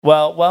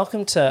Well,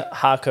 welcome to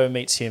Hako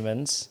Meets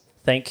Humans.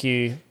 Thank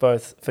you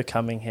both for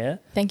coming here.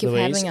 Thank you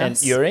Louise for having and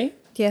us. Yuri.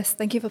 Yes,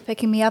 thank you for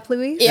picking me up,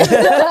 Louise.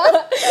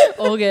 Yeah.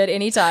 All good,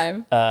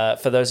 anytime.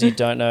 For those of you who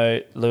don't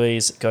know,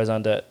 Louise goes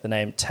under the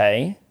name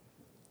Tay.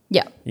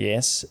 Yeah.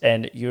 Yes.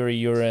 And Yuri,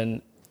 you're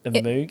in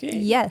Imugi?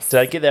 Yes. Did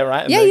I get that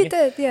right? Yeah, Imugi? you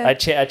did, yeah. I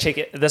check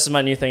it. This is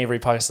my new thing every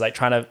podcast, like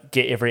trying to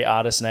get every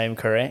artist name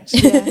correct.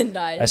 Yeah.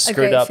 Nice. I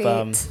screwed great up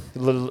feat.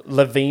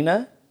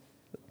 Lavina.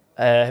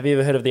 Have you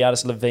ever heard of the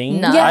artist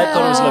Levine? No. I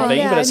thought it was Oh,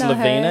 Levine, but it's I know her.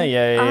 Lavina.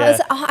 Yeah.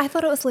 I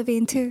thought it was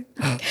Levine too.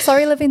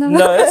 Sorry, Lavina.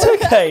 No,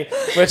 it's okay.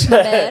 Which,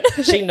 bad.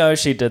 she knows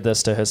she did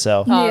this to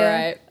herself. All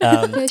Yeah. right.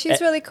 Yeah,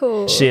 she's really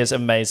cool. She is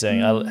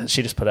amazing.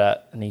 She just put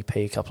out an EP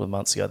a couple of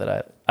months ago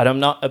that I'm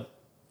not a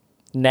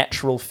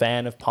natural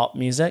fan of pop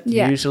music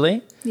Yeah.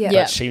 usually. Yeah.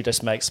 Yeah. But she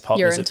just makes pop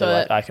You're music into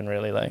that it. I can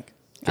really like.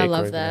 I get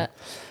love groovy that.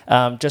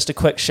 with. Just a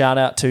quick shout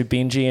out to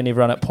Benji and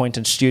everyone at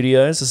Point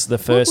Studios. This is the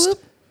first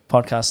whoop.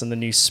 podcast in the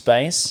new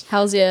space.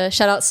 How's your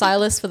shout out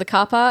Silas for the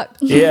car park?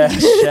 Yeah,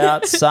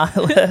 shout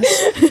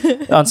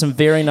Silas on some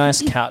very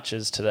nice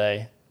couches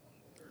today.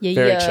 Yeah,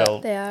 Very yeah. chill.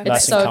 They are. It's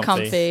Nice and so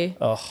comfy.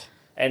 Oh,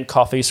 and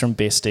coffees from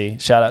Bestie.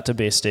 Shout out to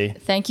Bestie.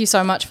 Thank you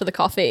so much for the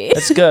coffee.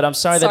 It's good. I'm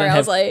sorry, Sorry, they I didn't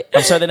was have. late.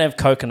 I'm sorry they didn't have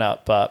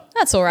coconut, but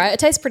That's all right. It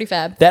tastes pretty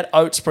fab. that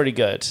oat's pretty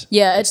good.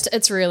 Yeah,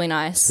 it's really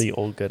nice. The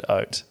all good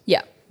oat.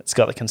 Yeah. It's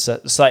got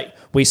the It's like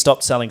we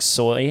stopped selling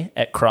soy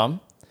at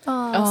Crumb.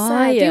 Oh,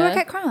 sad. Do you yeah. work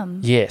at Crumb?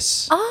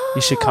 Yes. Oh,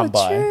 You should come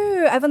by.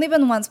 True. I've only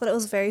been once, but it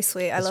was very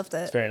sweet. I loved it.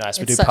 It's very nice.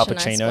 We It's do such a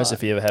nice puppuccinos spot.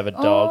 if you ever have a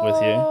dog with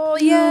you. Oh,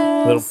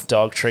 yeah. Little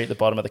dog treat at the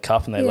bottom of the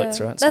cup and they lick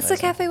through it. It's That's the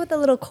amazing. cafe with the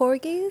little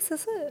corgis,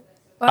 is it?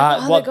 Or-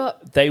 Well,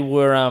 they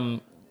were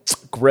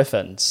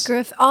griffins.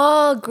 Griffin.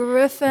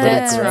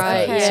 That's Little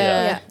right, griffins,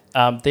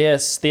 yeah.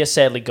 They're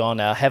sadly gone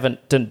now.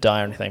 Didn't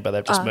die or anything, but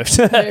they've just moved.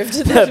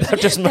 Moved. They've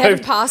just They haven't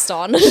moved. passed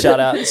on. Shout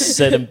out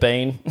Sid and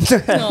Bean.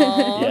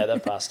 Aw. Yeah,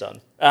 they've passed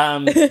on.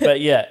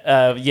 But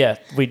yeah,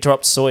 we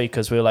dropped soy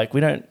because we were like,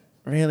 we don't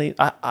really.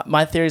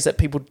 My theory is that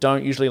people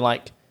don't usually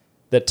like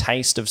the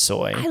taste of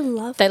soy I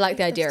love They like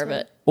the idea of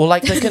it. or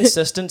like the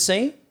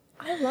consistency.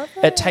 I love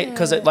it.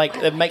 Because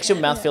it makes your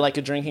mouth feel like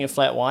you're drinking a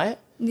flat white.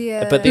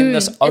 Yeah. But then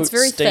this oat it's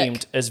very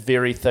steamed thick. is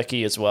very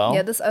thicky as well.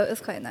 yeah, this oat is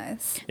quite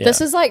nice. Yeah.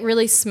 This is like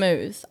really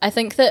smooth. I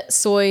think that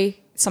soy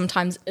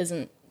sometimes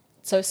isn't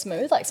so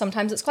smooth. Like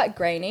sometimes it's quite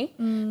grainy.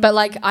 But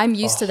like I'm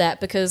used to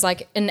that because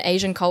like in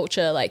Asian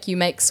culture, like you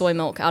make soy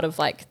milk out of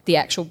like the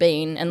actual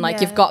bean and like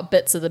Yeah. you've got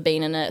bits of the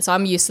bean in it. So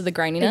I'm used to the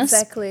graininess.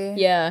 Exactly.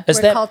 Yeah. Is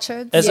We're that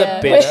cultured. Is Yeah.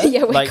 it better?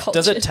 Yeah, we're like,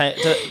 does it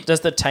cultured.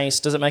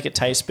 does it make it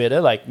taste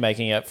better? Like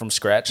making it from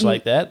scratch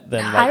like that?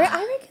 Than I like,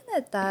 reckon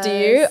it does. Do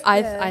you? Yeah.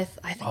 I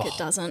think it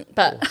doesn't.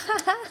 But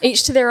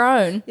each to their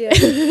own. Yeah.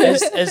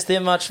 is there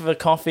much of a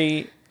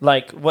coffee?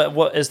 Like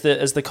what is the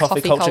coffee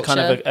Coffee culture kind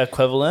of culture.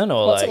 equivalent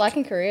or What's like? it like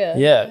in Korea?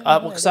 Yeah,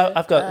 because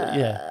I've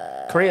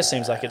got Korea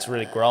seems like it's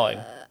really growing.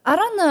 I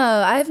don't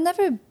know. I've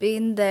never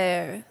been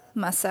there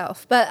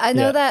myself, but I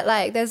know Yeah. that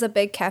like there's a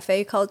big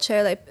cafe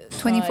culture, like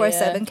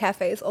 24/7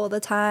 cafes all the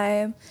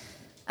time.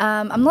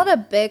 I'm not a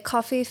big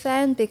coffee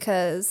fan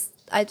because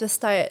I just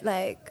start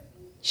like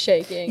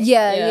Shaking.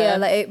 yeah,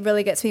 like it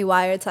really gets me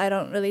wired, so I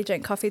don't really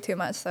drink coffee too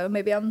much. So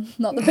maybe I'm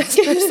not the best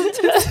person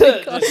to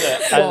drink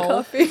Whoa.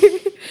 coffee.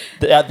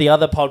 The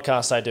other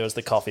podcast I do is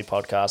the coffee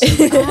podcast.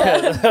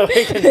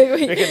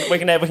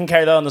 we can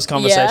carry that on this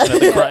conversation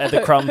at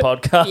the Crumb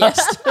podcast.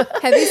 Yes.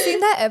 Have you seen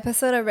that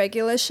episode of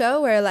Regular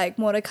Show where like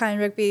Mordecai and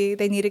Rigby,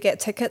 they need to get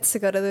tickets to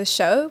go to the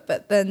show,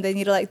 but then they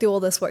need to like do all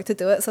this work to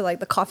do it. So like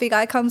the coffee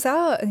guy comes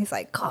out and he's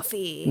like,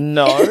 coffee.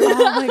 No.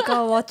 Oh my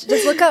god!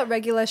 Just look up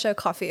Regular Show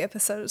coffee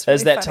episode. It's really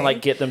Is that to funny.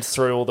 like get them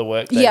through all the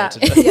work they Yeah,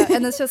 need to do? yeah,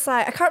 and it's just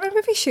like I can't remember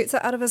if he shoots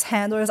it out of his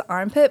hand or his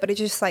armpit, but he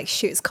just like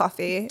shoots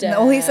coffee, and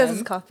all he says is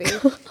Damn. coffee.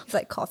 He's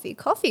like coffee,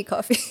 coffee,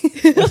 coffee.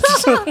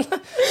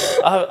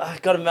 I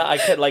got to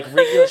admit, like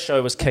Regular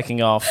Show was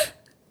kicking off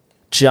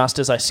just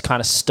as I kind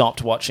of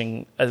stopped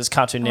watching as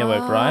Cartoon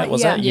Network, right?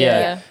 Was yeah. it?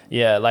 Yeah.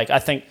 Yeah. Like I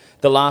think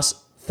the last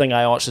thing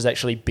I watched was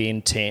actually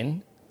Ben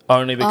 10,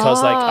 only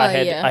because like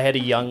I had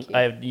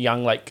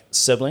young like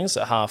siblings,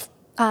 a half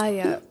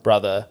Yeah.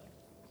 brother.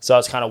 So I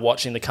was kind of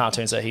watching the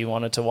cartoons that he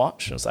wanted to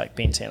watch. It was like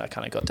Ben 10, I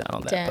kind of got down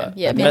on that. Damn. But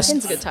Yeah, I Ben missed-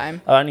 10's a good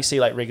time. I only see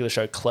like Regular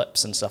Show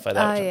clips and stuff like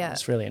that. Yeah. I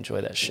just really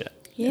enjoy that shit.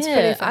 It's Yeah,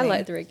 pretty I funny.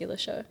 like the regular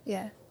show.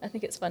 Yeah. I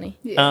think it's funny.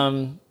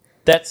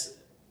 That's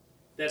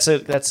an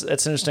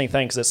interesting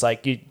thing because it's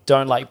like you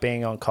don't like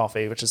being on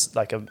coffee, which is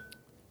like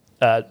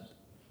a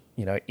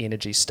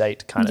energy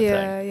state kind of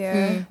thing.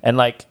 Yeah. And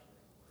like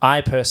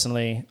I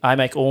personally, I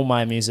make all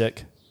my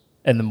music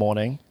in the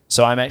morning,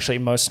 so I'm actually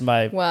most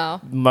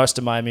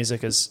of my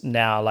music is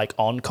now like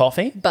on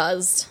coffee,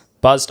 buzzed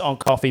on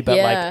coffee, but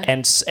Yeah. like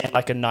and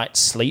like a night's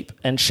sleep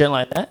and shit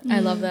like that. I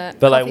love that.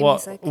 But like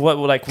Coffee what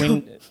music.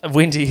 like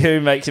when do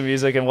you make your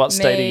music and what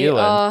state are you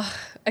in?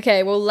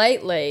 Okay, well,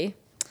 lately,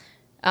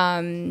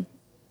 I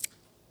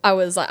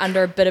was like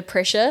under a bit of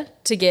pressure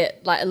to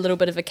get like a little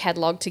bit of a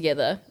catalog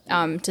together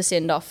to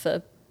send off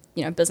for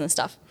business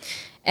stuff,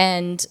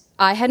 and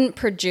I hadn't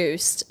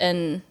produced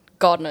in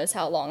God knows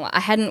how long. Like I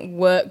hadn't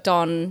worked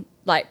on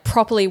like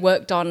properly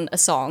worked on a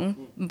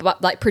song,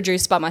 but like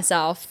produced by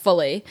myself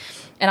fully.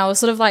 And I was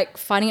sort of like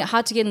finding it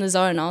hard to get in the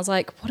zone. I was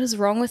like, what is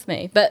wrong with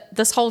me? But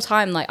this whole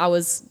time, like I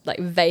was like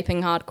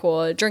vaping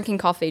hardcore, drinking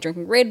coffee,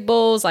 drinking Red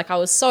Bulls. Like I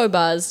was so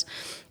buzzed.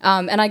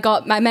 And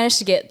I managed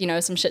to get, you know,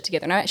 some shit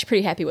together, and I'm actually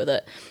pretty happy with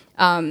it.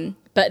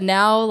 But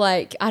now,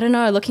 like, I don't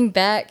know, looking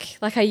back,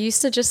 like I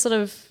used to just sort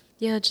of,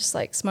 just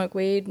like smoke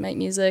weed, make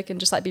music, and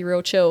just like be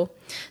real chill.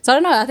 So I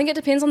don't know, I think it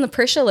depends on the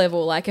pressure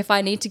level. Like if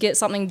I need to get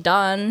something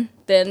done,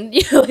 then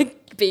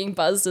like being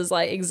buzzed is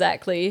like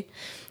exactly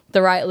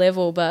the right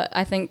level. But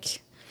I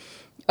think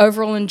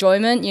overall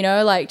enjoyment, you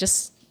know, like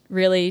just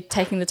really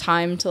taking the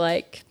time to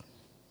like,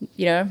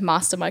 you know,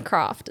 master my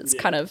craft. It's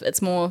kind of,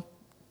 it's more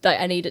like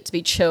I need it to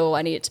be chill.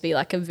 I need it to be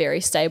like a very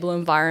stable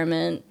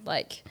environment,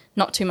 like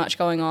not too much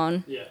going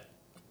on.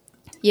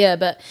 Yeah,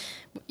 but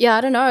yeah,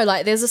 I don't know,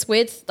 like there's this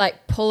weird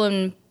like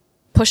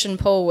push and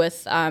pull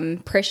with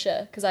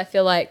pressure, because I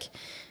feel like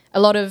a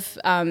lot of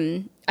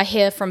I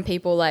hear from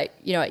people like,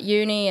 you know, at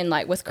uni and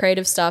like with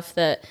creative stuff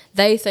that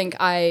they think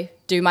I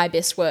do my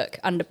best work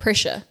under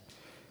pressure.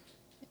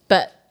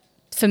 But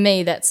for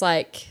me, that's,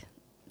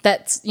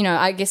 you know,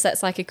 I guess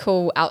that's like a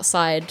cool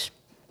outside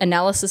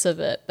analysis of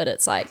it, but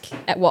it's like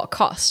at what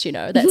cost, you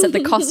know? That's at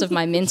the cost of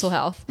my mental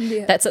health.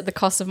 That's at the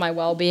cost of my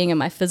well-being and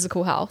my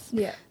physical health.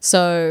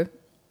 So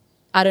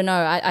I don't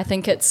know, I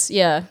think it's,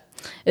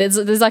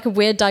 there's like a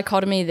weird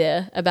dichotomy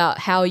there about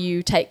how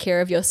you take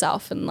care of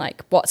yourself and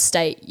like what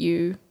state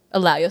you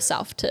allow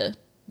yourself to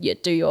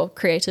do your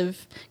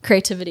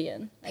creativity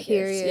in, I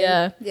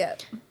guess. Yeah.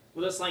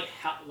 Well, it's like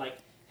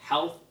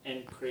health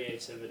and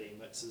creativity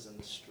mixes in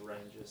the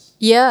strangest.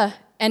 Yeah,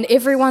 and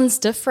everyone's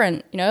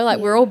different, you know, like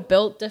we're all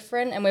built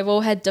different and we've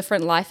all had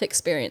different life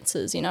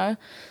experiences, you know?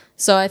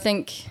 So I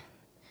think,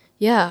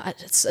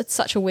 it's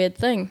such a weird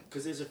thing.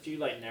 Because there's a few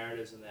like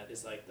narratives in that.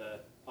 There's like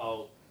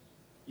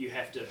you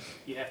have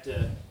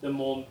to, the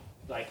more,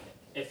 like,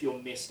 if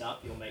you're messed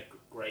up, you'll make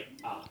great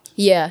art.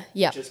 Yeah.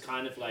 Which is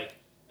kind of like,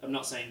 I'm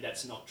not saying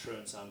that's not true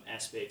in some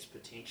aspects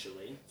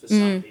potentially for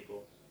some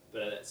people,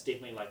 but it's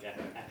definitely like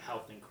a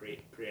health and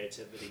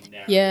creativity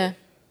narrative. Yeah.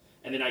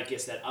 And then I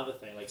guess that other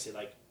thing, like say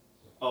like,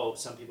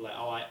 some people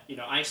are like,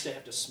 I used to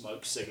have to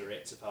smoke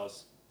cigarettes if I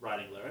was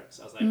writing lyrics.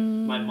 I was like,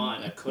 my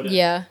mind, I couldn't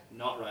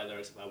not write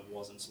lyrics if I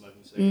wasn't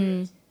smoking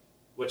cigarettes,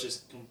 which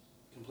is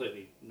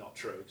completely not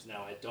true, because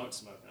now I don't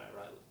smoke and I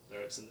write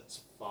lyrics and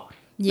it's fine.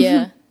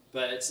 Yeah.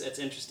 But it's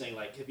interesting,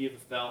 like, have you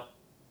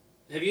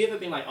ever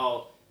been like,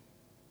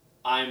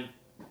 I'm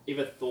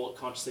ever thought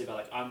consciously about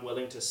like, I'm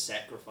willing to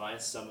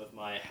sacrifice some of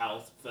my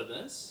health for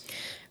this?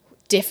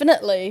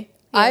 Definitely.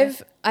 Yeah.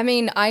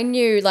 I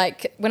knew,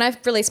 like, when I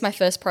released my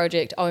first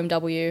project,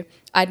 OMW,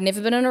 I'd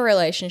never been in a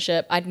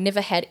relationship. I'd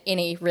never had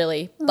any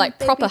really, like,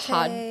 proper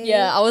hard...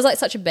 Yeah, I was, like,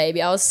 such a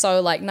baby. I was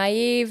so, like,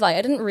 naive. Like,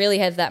 I didn't really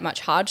have that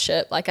much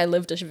hardship. Like, I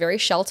lived a very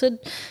sheltered,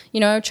 you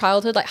know,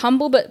 childhood. Like,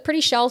 humble, but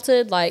pretty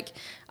sheltered. Like,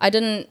 I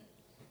didn't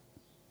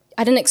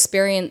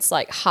experience,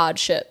 like,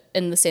 hardship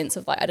in the sense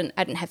of, like, I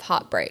didn't have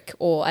heartbreak,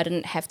 or I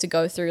didn't have to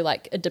go through,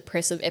 like, a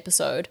depressive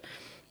episode.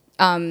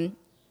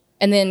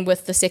 And then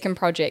with the second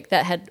project,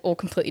 that had all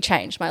completely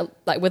changed.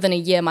 Within a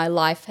year, my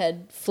life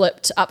had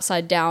flipped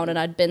upside down, and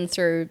I'd been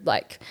through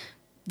like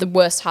the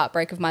worst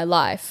heartbreak of my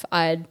life.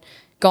 I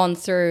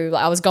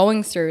was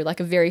going through like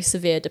a very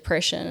severe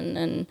depression,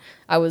 and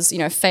I was, you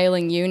know,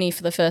 failing uni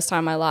for the first time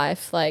in my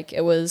life. Like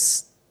it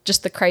was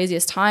just the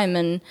craziest time.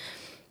 And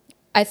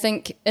I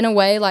think in a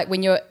way, like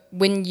when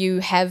you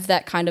have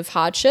that kind of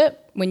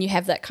hardship, when you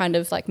have that kind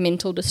of like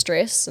mental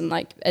distress, and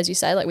like, as you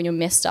say, like when you're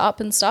messed up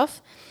and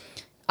stuff,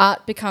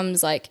 art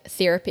becomes like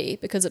therapy,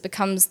 because it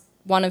becomes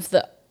one of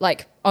the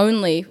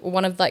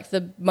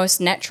most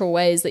natural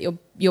ways that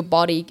your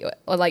body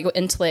or like your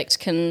intellect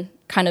can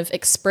kind of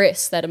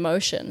express that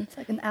emotion. It's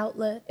like an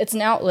outlet. It's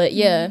an outlet,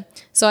 yeah.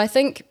 So I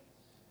think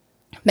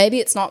maybe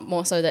it's not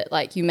more so that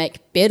like you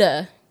make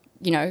better,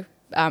 you know,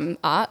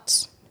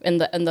 art in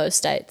those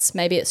states.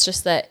 Maybe it's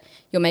just that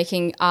you're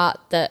making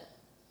art that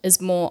is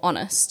more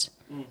honest.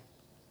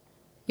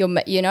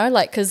 You know,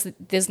 like, because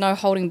there's no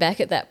holding back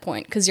at that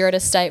point, because you're at a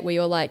state where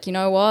you're like, you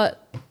know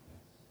what,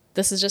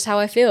 this is just how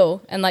I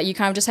feel, and like you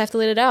kind of just have to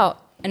let it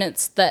out. And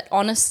it's that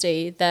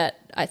honesty that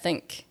I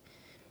think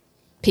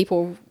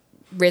people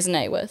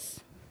resonate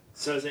with.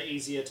 So is it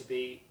easier to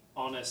be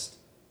honest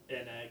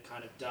in a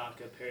kind of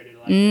darker period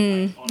of life,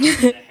 like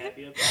honest in a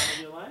happier part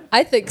of your life?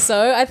 I think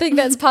so. I think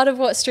that's part of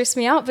what stressed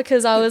me out,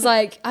 because I was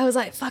like,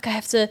 fuck, I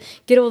have to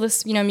get all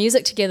this, you know,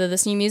 music together,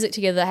 this new music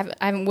together.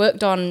 I haven't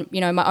worked on, you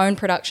know, my own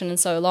production in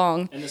so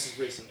long. And this is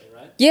recently,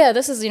 right? Yeah,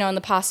 this is, you know, in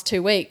the past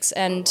 2 weeks.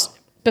 And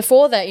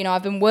before that, you know,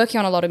 I've been working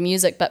on a lot of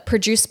music, but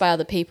produced by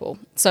other people.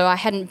 So I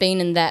hadn't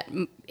been in that,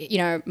 you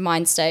know,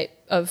 mind state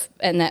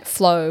and that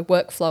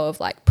workflow of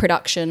like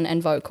production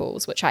and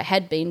vocals, which I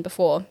had been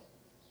before.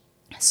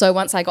 So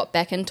once I got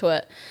back into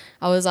it,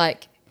 I was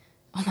like,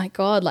 oh my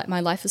God, like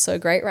my life is so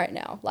great right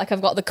now. Like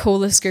I've got the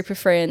coolest group of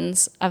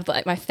friends. I've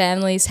like my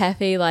family's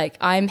happy. Like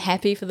I'm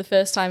happy for the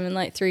first time in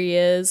like 3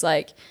 years.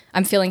 Like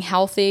I'm feeling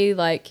healthy.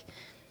 Like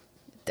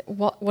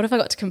what have I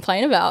got to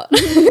complain about?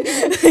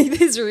 Like,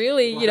 there's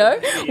really, you know,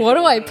 what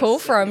do I pull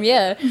from?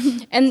 Yeah.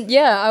 And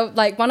yeah,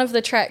 like one of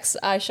the tracks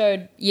I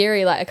showed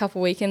Yeri like a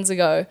couple weekends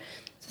ago,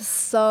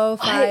 So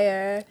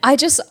fire. I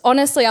just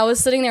honestly, I was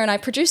sitting there and I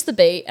produced the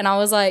beat and I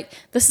was like,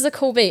 this is a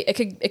cool beat.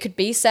 It could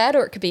be sad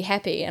or it could be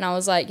happy. And I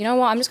was like, you know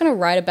what? I'm just going to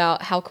write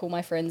about how cool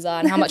my friends are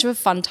and how much of a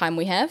fun time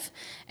we have.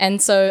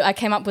 And so I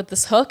came up with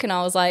this hook and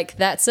I was like,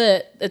 that's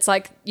it. It's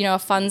like, you know, a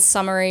fun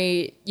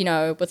summary, you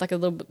know, with like a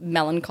little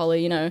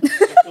melancholy, you know,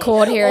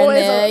 chord here and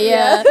there.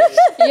 Yeah.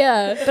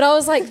 Yeah. But I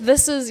was like,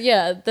 this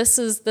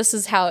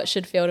is how it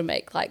should feel to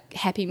make like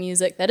happy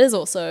music that is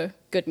also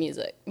good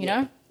music, you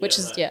know, which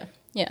is, right.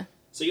 Yeah.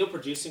 So you're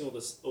producing all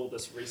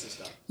this recent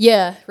stuff.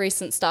 Yeah,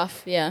 recent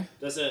stuff. Yeah.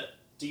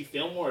 Do you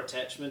feel more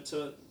attachment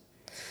to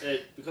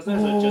it? Because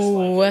those are just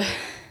like.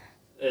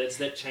 Does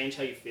that change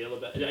how you feel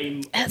about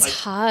it? It's like,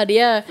 hard.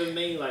 Yeah. For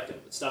me, like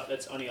stuff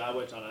that's only I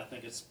worked on, I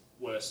think it's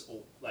worse. Or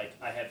like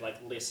I have like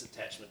less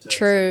attachment to it.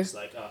 True. So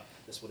it's like, oh,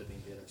 this would have been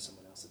better if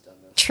someone else had done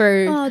this.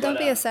 True. Oh, don't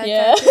be a sad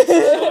yeah. guy.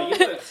 Oh,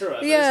 you work through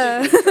it.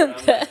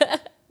 Yeah.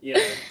 Yeah.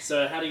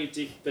 So how do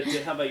you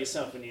how about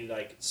yourself when you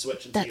like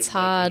switch into That's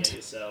hard.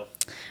 yourself?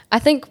 I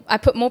think I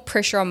put more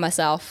pressure on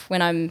myself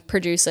when I'm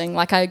producing.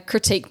 Like I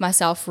critique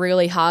myself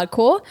really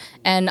hardcore,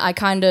 and I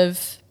kind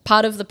of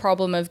part of the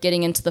problem of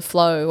getting into the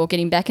flow or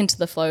getting back into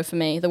the flow for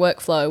me, the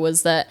workflow,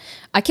 was that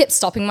I kept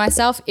stopping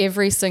myself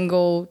every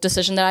single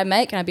decision that I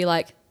make, and I'd be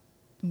like,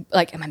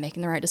 am I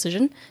making the right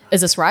decision?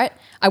 Is this right?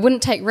 I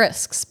wouldn't take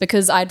risks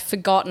because I'd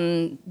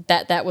forgotten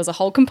that was a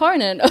whole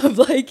component of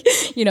like,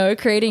 you know,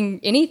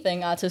 creating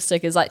anything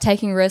artistic is like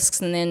taking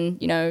risks and then,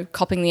 you know,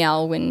 copping the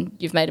L when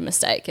you've made a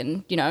mistake.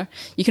 And, you know,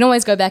 you can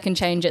always go back and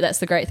change it. That's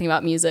the great thing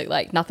about music.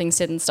 Like nothing's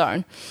set in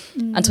stone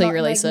until you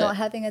release it. Not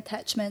having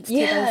attachments to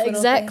those Yeah, little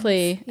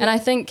exactly. things. And I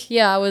think,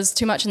 I was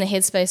too much in the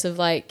headspace of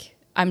like,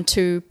 I'm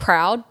too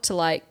proud to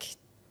like,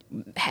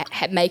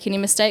 make any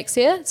mistakes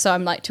here, so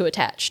I'm like too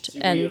attached. So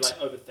and were you like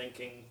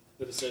overthinking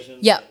the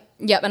decisions?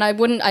 Yep, and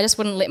I just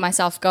wouldn't let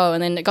myself go.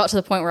 And then it got to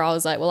the point where I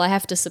was like, well, I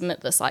have to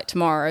submit this like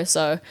tomorrow,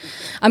 so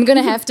I'm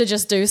gonna have to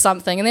just do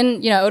something. And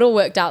then, you know, it all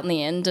worked out in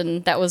the end,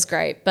 and that was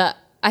great. But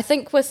I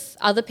think with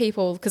other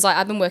people, because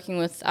I've been working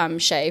with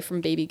Shay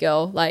from BB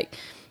Girl like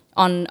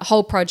on a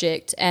whole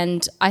project,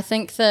 and I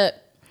think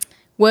that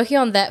working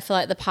on that for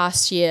like the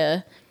past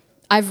year,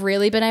 I've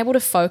really been able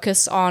to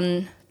focus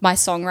on my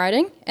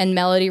songwriting and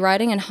melody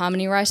writing and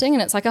harmony writing,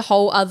 and it's like a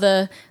whole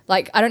other,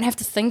 like, I don't have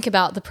to think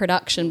about the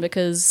production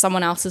because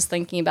someone else is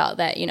thinking about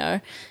that, you know.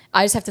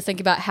 I just have to think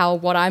about how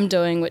what I'm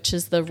doing, which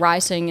is the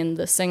writing and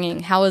the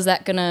singing, how is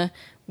that gonna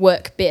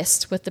work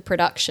best with the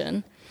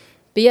production.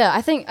 But yeah,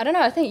 I think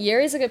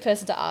Yeri's a good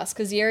person to ask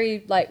because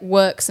Yeri like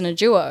works in a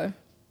duo.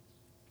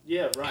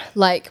 Yeah, right.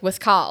 Like with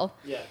Carl.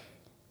 Yeah.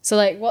 So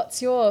like what's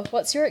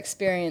your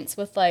experience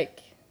with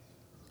like,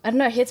 I don't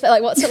know, headspace,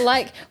 like what's it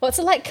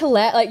like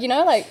collab, like, you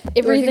know, like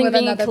everything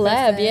being a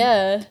collab, person.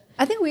 yeah.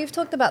 I think we've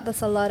talked about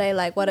this a lot,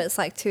 like what it's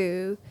like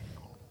to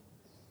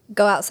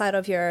go outside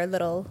of your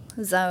little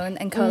zone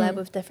and collab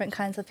with different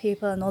kinds of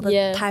people and all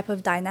the type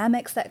of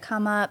dynamics that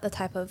come up, the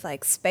type of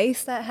like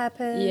space that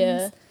happens.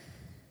 Yeah.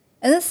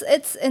 And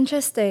it's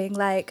interesting,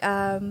 like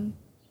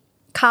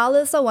Carl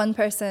is the one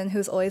person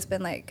who's always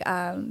been like,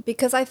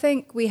 because I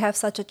think we have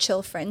such a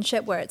chill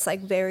friendship where it's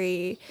like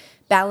very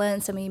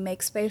balanced and we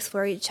make space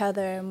for each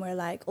other and we're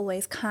like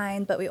always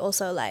kind, but we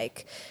also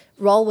like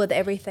roll with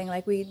everything.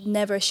 Like we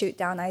never shoot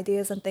down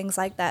ideas and things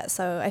like that.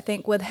 So I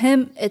think with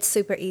him, it's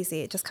super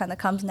easy. It just kind of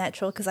comes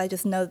natural because I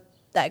just know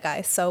that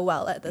guy so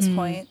well at this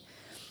point.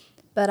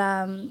 But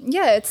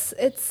yeah,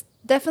 it's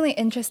definitely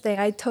interesting.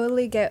 I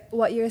totally get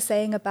what you're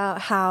saying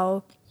about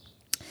how,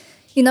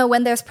 you know,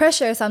 when there's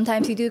pressure,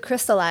 sometimes you do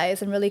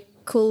crystallize and really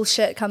cool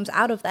shit comes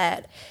out of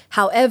that.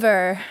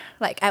 However,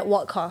 like at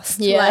what cost?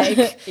 Yeah.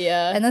 Like,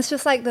 yeah. And it's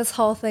just like this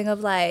whole thing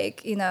of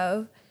like, you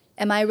know,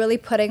 am I really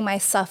putting my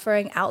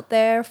suffering out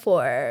there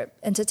for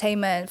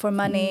entertainment, for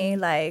money?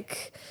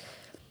 Like,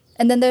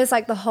 and then there's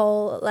like the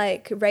whole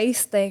like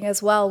race thing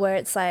as well, where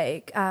it's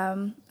like,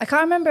 I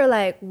can't remember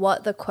like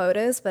what the quote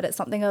is, but it's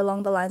something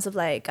along the lines of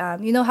like,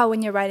 you know how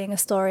when you're writing a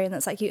story and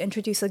it's like you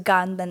introduce a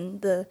gun,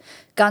 then the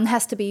gun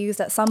has to be used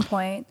at some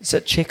point. Is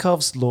it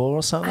Chekhov's law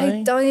or something?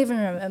 I don't even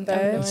remember,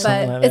 but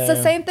like it's that,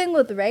 the same thing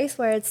with race,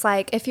 where it's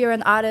like if you're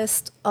an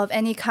artist of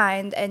any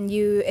kind and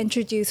you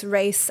introduce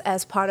race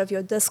as part of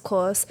your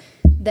discourse,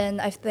 then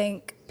I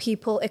think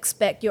people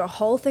expect your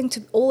whole thing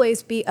to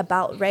always be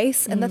about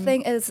race. And the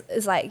thing is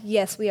like,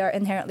 yes, we are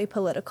inherently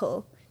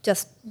political,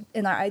 just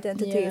in our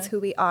identity is who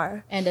we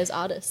are. And as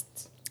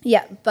artists.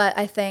 Yeah, but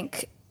I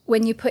think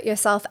when you put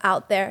yourself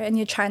out there and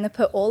you're trying to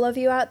put all of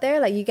you out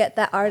there, like you get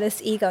that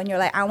artist ego and you're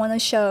like, I want to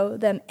show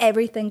them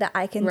everything that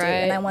I can do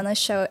and I want to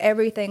show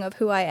everything of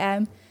who I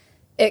am.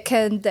 It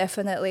can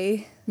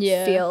definitely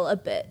feel a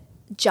bit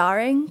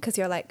jarring because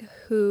you're like,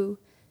 who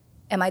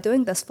am I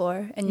doing this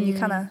for? And you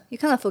kind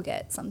of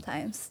forget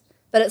sometimes.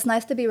 But it's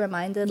nice to be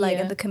reminded, like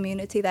in the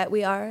community that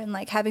we are, and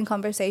like having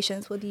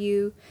conversations with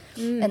you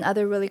and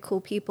other really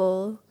cool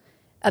people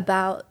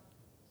about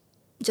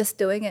just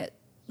doing it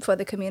for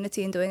the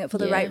community and doing it for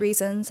the right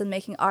reasons and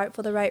making art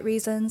for the right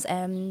reasons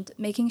and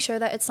making sure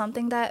that it's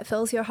something that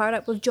fills your heart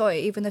up with joy,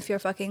 even if you're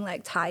fucking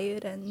like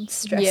tired and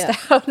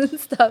stressed out and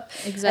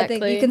stuff. Exactly. I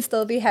think you can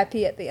still be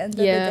happy at the end of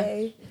the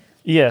day.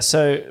 Yeah,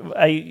 so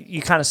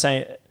you kind of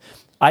say,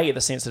 I get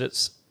the sense that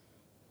it's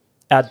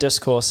our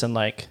discourse in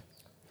like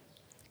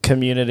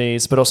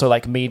communities, but also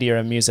like media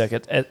and music.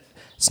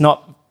 It's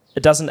not.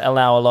 It doesn't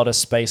allow a lot of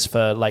space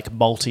for like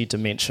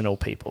multi-dimensional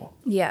people.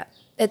 Yeah,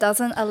 it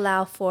doesn't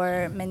allow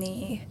for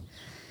many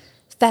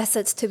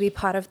facets to be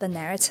part of the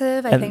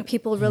narrative. I think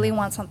people really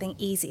want something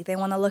easy. They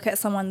want to look at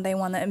someone, they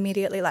want to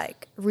immediately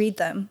like read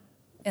them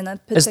in a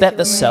particular Is that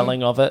the way.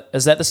 selling of it?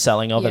 Is that the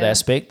selling of it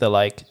aspect? The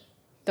like,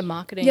 The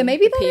marketing. Yeah,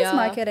 maybe the that is PR.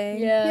 marketing.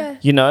 Yeah.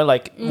 you know,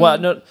 like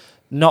well,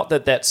 not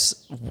that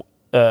that's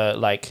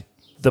like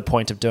the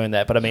point of doing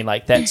that, but I mean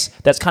like that's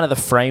kind of the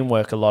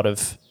framework a lot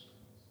of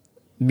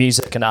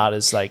music and art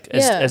is like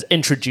is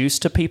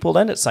introduced to people.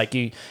 Then it's like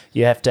you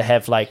have to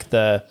have like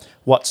the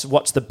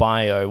what's the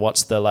bio,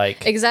 what's the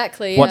like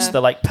Exactly. what's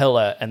the like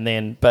pillar, and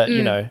then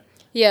you know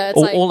it's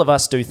all of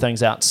us do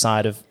things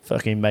outside of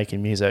fucking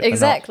making music.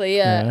 Exactly.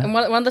 Not, Yeah. you know? And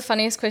one of the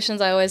funniest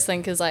questions I always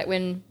think is like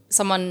when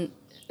someone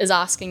is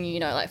asking you, you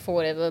know, like for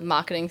whatever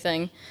marketing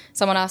thing,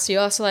 someone asks you,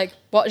 oh, so like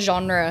what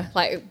genre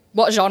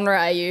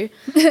are you?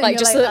 Like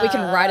just like, so that we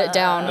can write it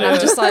down. And I'm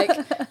just like,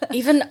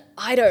 even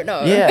I don't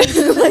know. Yeah.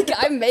 Like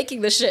I'm making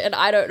this shit and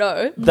I don't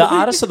know. The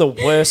artists are the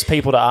worst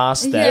people to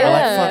ask that. Yeah.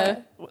 We're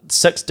like, fuck,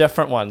 6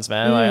 different ones,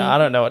 man. Like, I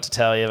don't know what to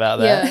tell you about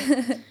that.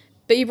 Yeah.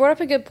 But you brought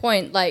up a good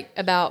point, like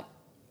about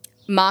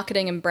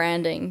marketing and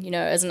branding, you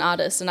know, as an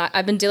artist. And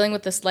I've been dealing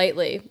with this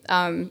lately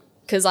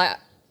because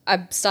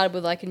I've started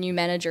with like a new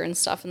manager and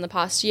stuff in the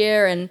past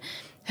year. And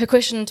her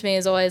question to me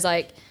is always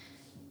like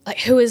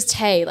who is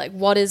Tay? Like,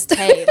 what is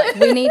Tay? Like,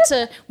 we need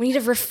to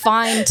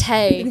refine I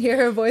Tay. can hear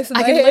her voice in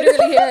my I can head.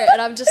 literally hear it.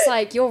 And I'm just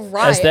like, you're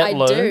right. that I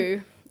Lou?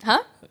 do.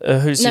 Huh?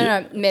 Who's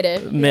No,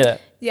 Meta. Meta?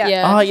 Yeah.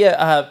 Yeah. Oh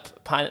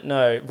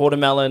yeah,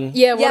 watermelon.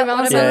 Yeah, Yeah,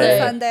 Watermelon Watermelon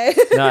Sunday.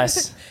 Sunday.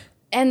 Nice.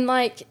 And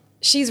like,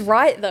 she's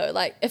right though.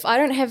 Like, if I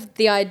don't have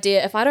the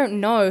idea, if I don't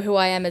know who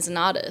I am as an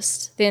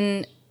artist,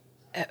 then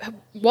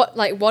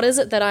what is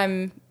it that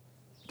I'm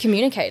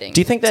communicating?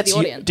 Do you think to that's the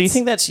audience? do you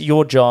think that's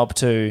your job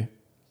to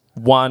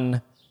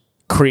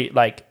create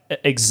like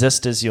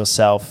exist as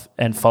yourself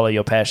and follow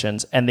your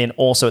passions, and then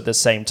also at the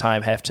same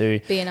time have to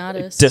Be an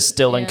artist.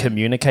 distill and Yeah.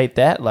 communicate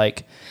that?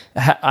 Like,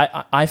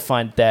 I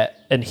find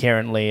that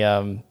inherently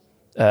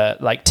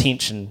like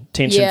tension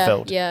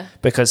filled. Yeah.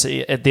 Because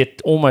they're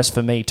almost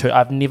for me too.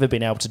 I've never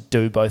been able to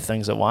do both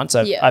things at once.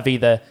 I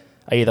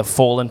either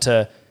fall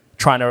into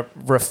trying to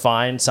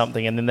refine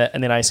something, and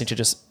then I essentially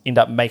just end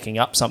up making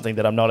up something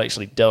that I'm not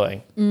actually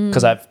doing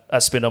because I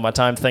spend all my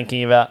time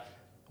thinking about,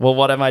 well,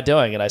 what am I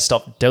doing? And I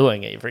stop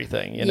doing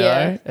everything, you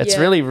know? It's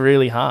really,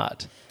 really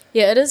hard.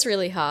 Yeah, it is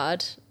really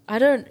hard. I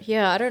don't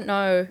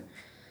know.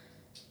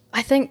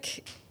 I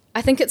think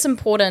it's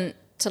important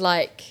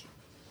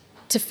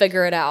to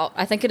figure it out.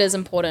 I think it is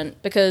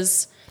important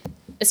because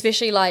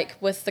especially like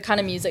with the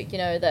kind of music, you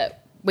know,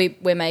 that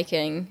we're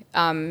making,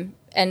 and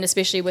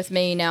especially with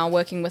me now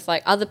working with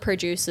like other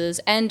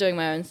producers and doing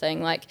my own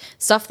thing, like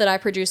stuff that I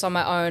produce on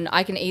my own,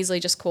 I can easily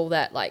just call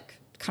that like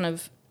kind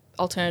of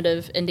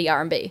alternative indie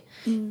R&B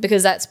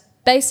because that's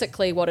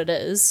basically what it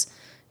is.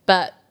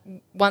 But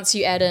once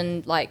you add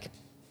in like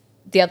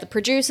the other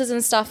producers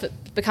and stuff, it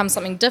becomes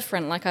something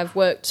different. Like I've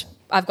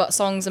got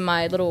songs in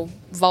my little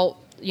vault,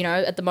 you know,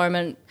 at the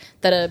moment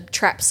that are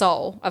trap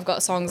soul. I've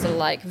got songs that are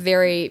like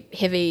very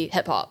heavy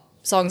hip hop,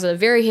 songs that are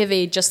very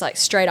heavy, just like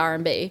straight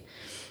R&B.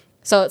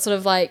 So it's sort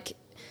of like,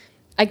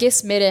 I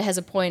guess Meta has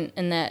a point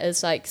in that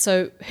is like,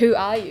 so who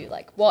are you?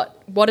 Like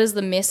what is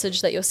the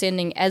message that you're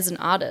sending as an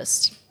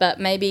artist? But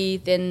maybe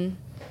the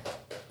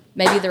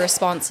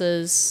response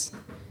is,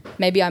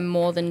 maybe I'm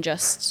more than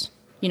just,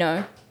 you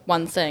know,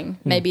 one thing.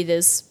 Maybe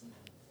there's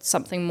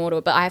something more to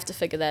it, but I have to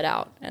figure that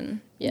out.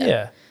 And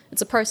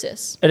it's a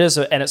process. It is,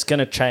 and it's going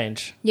to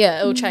change. Yeah,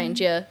 it'll change,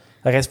 yeah.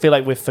 Like I feel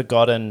like we've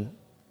forgotten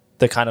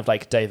the kind of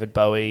like David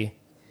Bowie,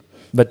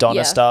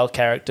 Madonna style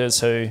characters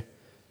who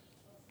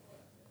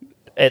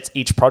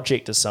each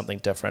project is something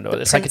different, or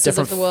it's like a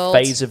different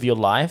phase of your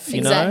life,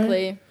 you know?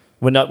 Exactly.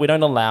 We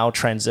don't allow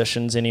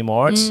transitions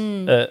anymore. It's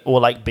or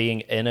like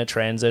being in a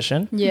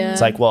transition. Yeah.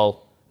 It's like,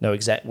 well, no,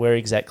 where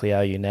exactly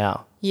are you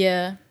now?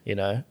 Yeah. You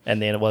know?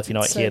 And then, well, if you're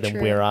not So here, then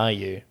true. where are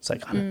you? It's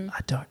like,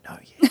 I don't know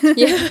yet.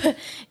 Yeah.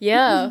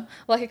 Yeah.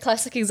 Like a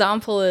classic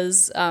example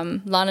is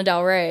Lana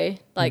Del Rey.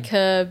 Like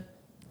the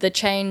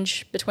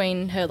change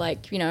between her,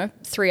 like, you know,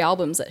 3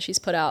 albums that she's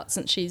put out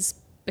since she's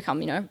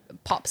become, you know, a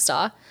pop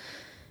star.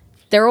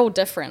 They're all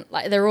different.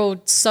 Like they're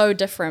all so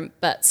different,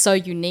 but so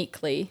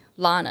uniquely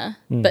Lana.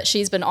 But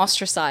she's been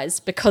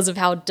ostracized because of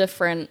how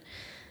different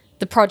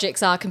the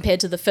projects are compared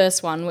to the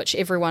first one, which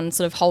everyone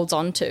sort of holds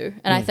on to.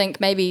 And I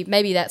think maybe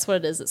that's what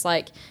it is. It's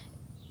like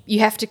you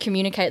have to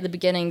communicate at the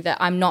beginning that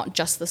I'm not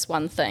just this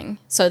one thing,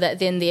 so that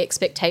then the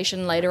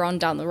expectation later on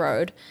down the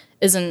road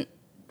isn't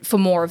for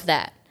more of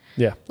that.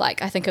 Yeah.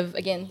 Like I think of,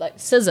 again, like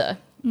SZA.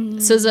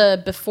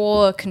 SZA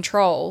before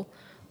Control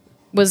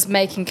was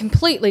making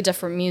completely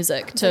different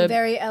music to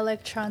very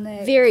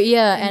electronic,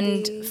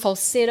 and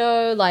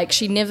falsetto. Like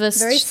she never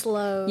very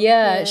slow.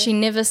 She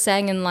never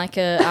sang in like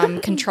a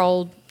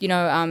controlled,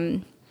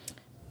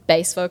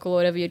 bass vocal or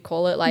whatever you'd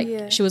call it.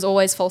 Like she was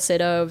always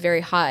falsetto,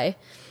 very high.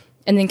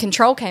 And then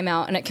Control came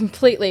out, and it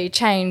completely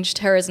changed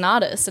her as an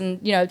artist.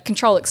 And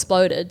Control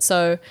exploded.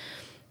 So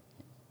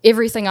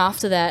everything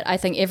after that, I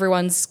think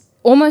everyone's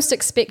almost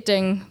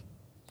expecting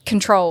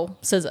Control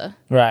SZA.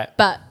 Right.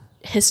 But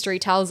history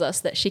tells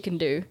us that she can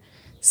do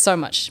so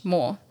much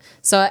more.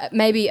 So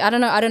maybe I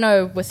don't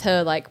know with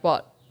her like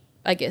what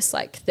I guess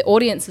like the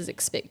audience is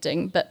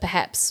expecting, but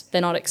perhaps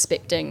they're not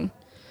expecting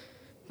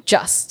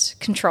just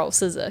Control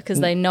SZA because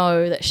they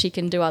know that she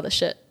can do other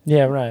shit.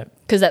 Yeah, right.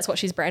 Because that's what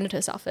she's branded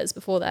herself as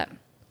before that.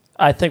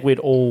 I think we'd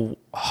all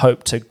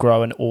hope to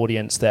grow an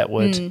audience that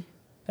would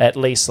at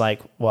least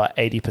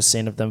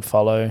 80% of them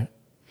follow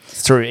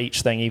through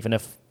each thing, even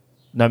if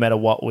no matter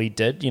what we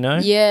did,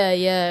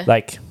 Yeah.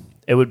 Like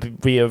I would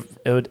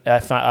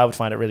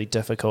find it really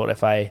difficult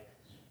if I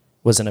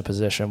was in a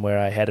position where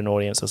I had an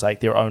audience that was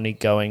like they're only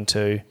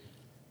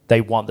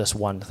they want this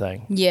one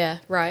thing. Yeah,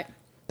 right.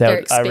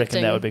 I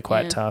reckon that would be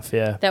quite tough.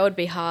 Yeah, that would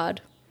be hard.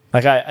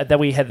 Like that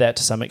we had that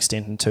to some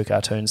extent in Two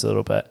Cartoons a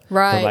little bit,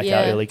 right? With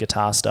our early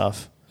guitar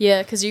stuff.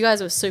 Yeah, because you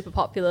guys were super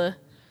popular.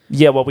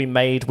 Yeah, well,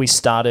 we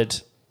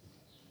started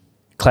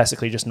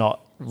classically just not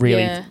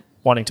really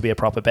wanting to be a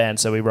proper band,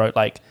 so we wrote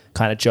like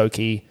kind of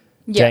jokey,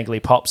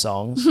 jangly pop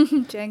songs.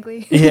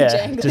 Jangly.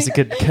 Yeah, jangly. Just a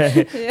good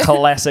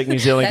classic New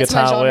Zealand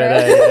guitar word.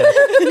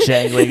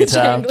 Jangly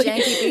guitar.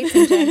 Janky beats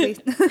and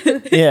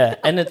jangly. Yeah,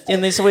 and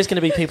there's always going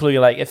to be people who are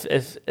like, if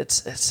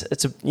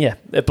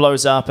it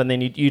blows up, and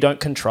then you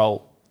don't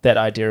control that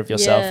idea of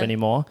yourself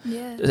anymore.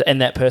 Yeah.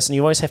 And that person,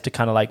 you always have to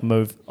kind of like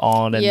move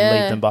on and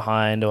leave them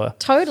behind or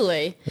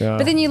totally. Yeah.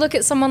 But then you look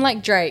at someone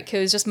like Drake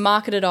who's just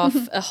marketed off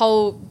a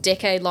whole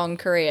decade-long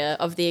career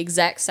of the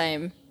exact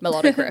same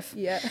melodic riff.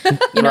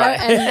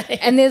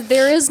 And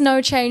there is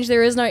no change,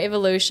 there is no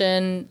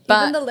evolution.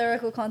 But even the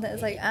lyrical content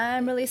is like,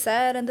 I'm really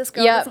sad and this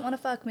girl doesn't want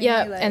to fuck me.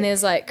 Yeah, and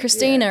there's like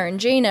Christina and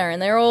Gina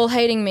and they're all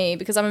hating me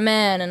because I'm a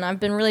man and I've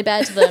been really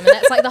bad to them. And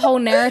that's like the whole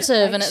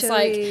narrative. And it's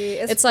like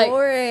it's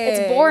boring.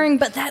 It's boring,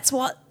 but that's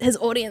what his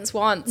audience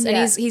wants. And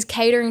he's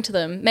catering to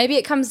them. Maybe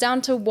it comes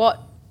down to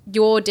what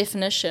your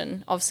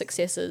definition of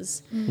success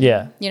is.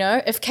 Yeah.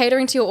 If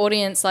catering to your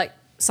audience like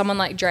someone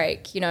like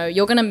Drake,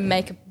 you're gonna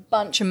make a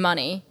bunch of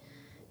money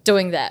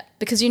doing that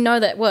because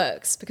that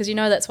works, because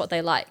that's what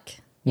they like,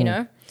 you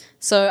know?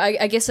 So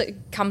I guess it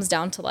comes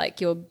down to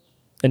like your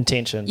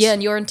intentions. Yeah,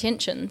 and your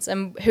intentions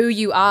and who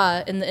you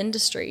are in the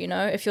industry,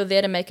 If you're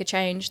there to make a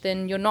change,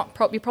 then you're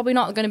probably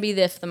not going to be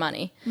there for the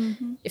money.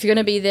 Mm-hmm. If you're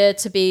going to be there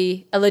to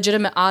be a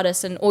legitimate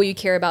artist and all you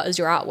care about is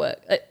your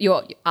artwork,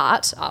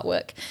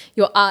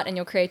 your art and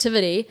your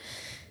creativity,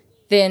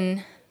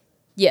 then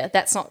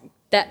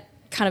that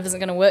kind of isn't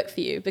going to work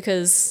for you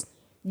because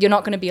you're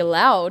not going to be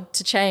allowed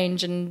to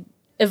change and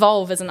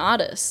evolve as an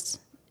artist,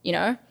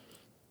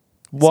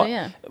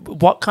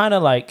 What kind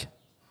of like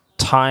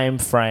time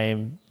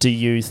frame do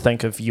you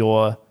think of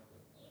your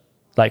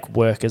like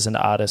work as an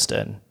artist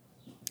in?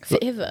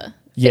 Forever.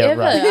 Yeah,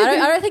 forever. right.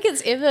 I don't think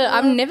it's ever.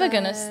 I'm never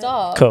gonna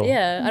stop. Cool.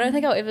 Yeah, I don't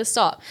think I'll ever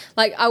stop.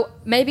 Like,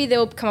 maybe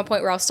there'll come a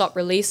point where I'll stop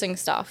releasing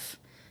stuff,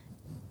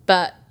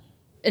 but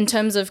in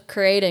terms of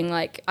creating,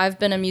 like, I've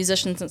been a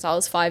musician since I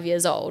was 5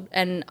 years old,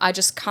 and I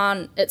just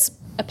can't. It's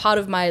a part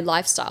of my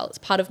lifestyle. It's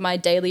part of my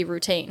daily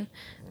routine.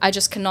 I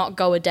just cannot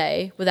go a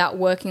day without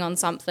working on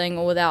something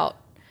or without,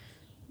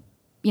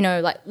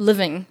 like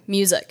living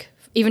music,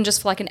 even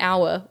just for like an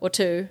hour or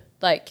two.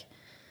 Like,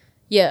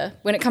 yeah,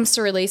 when it comes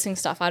to releasing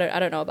stuff, I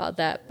don't know about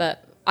that,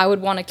 but I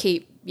would want to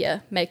keep,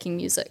 making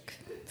music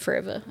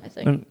forever, I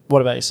think. And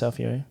what about yourself,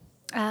 Yuri?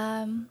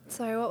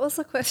 Sorry, what was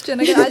the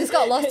question again? I just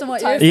got lost in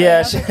what you were saying.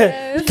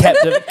 Yeah,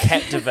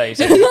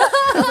 captivating. Keep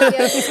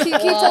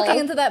talking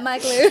into that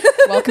mic, Lou.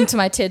 Welcome to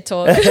my TED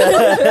Talk.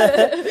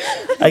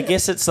 I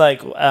guess it's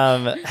like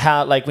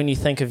how, like, when you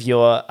think of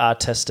your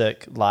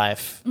artistic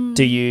life,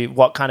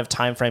 what kind of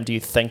time frame do you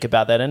think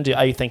about that in?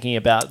 Are you thinking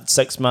about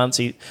 6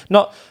 months?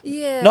 Not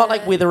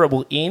like whether it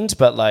will end,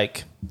 but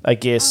like, I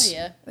guess,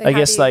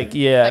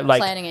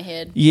 planning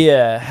ahead.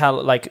 Yeah, how,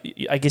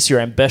 like, I guess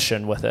your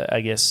ambition with it, I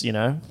guess,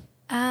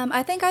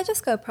 I think I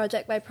just go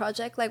project by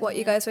project, like what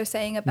you guys were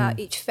saying about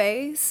each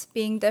phase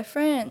being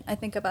different. I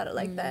think about it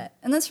like that.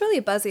 And it's really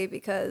buzzy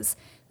because,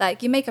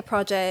 like, you make a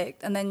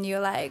project and then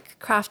you're, like,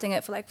 crafting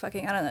it for, like,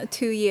 fucking,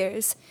 2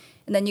 years.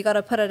 And then you got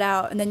to put it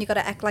out and then you got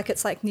to act like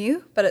it's, like,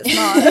 new, but it's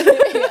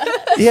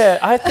not. Yeah,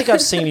 I think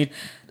I've seen you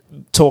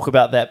talk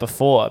about that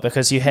before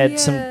because you had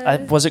some,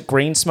 was it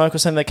Green Smoke or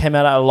something that came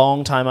out a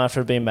long time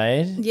after it had been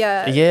made?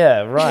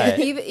 Yeah, right.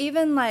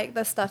 Even like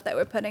the stuff that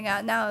we're putting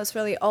out now is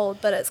really old,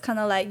 but it's kind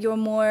of like you're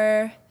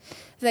more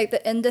like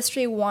the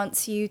industry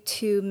wants you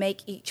to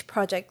make each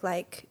project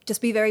like just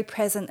be very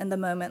present in the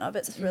moment of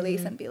its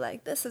release and be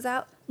like, this is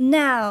out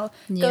now,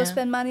 go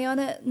spend money on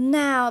it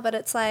now. But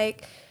it's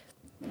like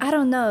I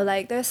don't know,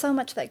 like there's so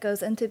much that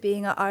goes into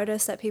being an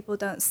artist that people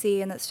don't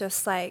see, and it's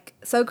just like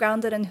so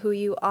grounded in who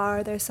you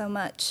are. There's so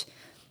much,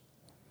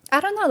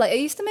 I don't know, like it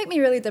used to make me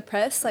really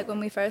depressed, like when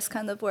we first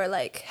kind of were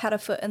like had a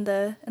foot in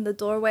the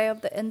doorway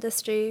of the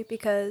industry,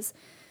 because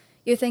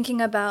you're thinking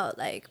about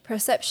like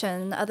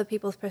perception, other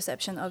people's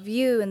perception of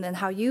you, and then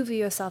how you view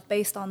yourself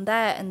based on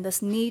that, and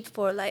this need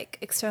for like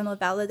external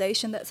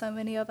validation that so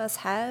many of us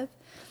have.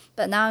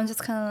 But now I'm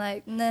just kind of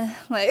like, nah,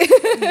 like,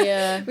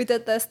 yeah, we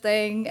did this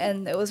thing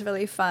and it was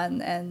really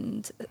fun,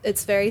 and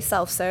it's very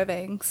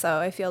self-serving. So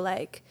I feel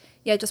like,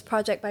 yeah, just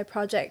project by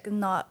project,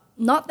 not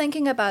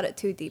thinking about it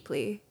too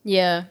deeply.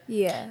 Yeah.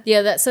 Yeah.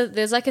 Yeah,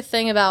 there's like a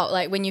thing about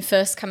like when you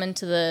first come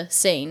into the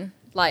scene,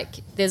 like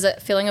there's a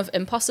feeling of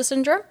imposter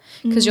syndrome,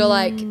 because you're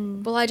like,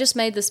 well, I just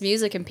made this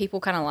music and people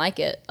kind of like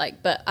it,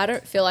 like, but I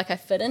don't feel like I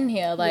fit in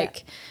here, like.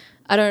 Yeah.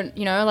 I don't,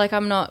 you know, like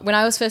I'm not, when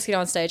I was first getting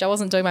on stage, I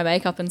wasn't doing my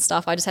makeup and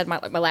stuff. I just had my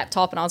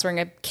laptop and I was wearing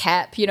a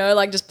cap, you know,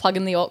 like just plug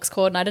in the aux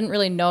cord, and I didn't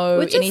really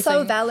know anything. Which is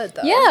so valid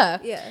though. Yeah.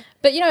 Yeah.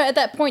 But, you know, at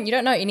that point, you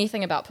don't know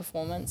anything about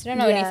performance. You don't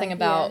know anything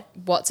about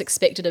what's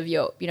expected of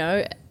you, you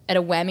know, at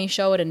a Whammy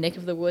show, at a Neck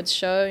of the Woods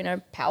show, you know,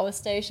 Power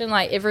Station,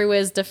 like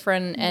everywhere's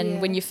different.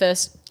 And when you're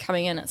first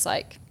coming in, it's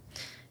like,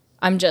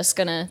 I'm just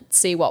going to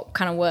see what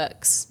kind of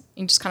works.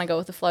 You just kind of go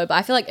with the flow. But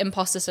I feel like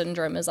imposter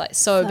syndrome is like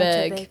so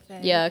big.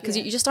 Yeah, because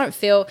you just don't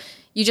feel,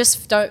 you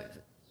just don't,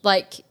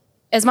 like,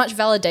 as much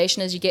validation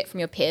as you get from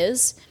your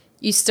peers,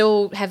 you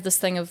still have this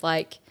thing of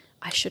like,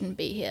 I shouldn't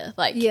be here.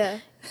 Like,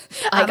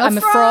 I'm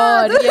a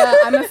fraud. Yeah,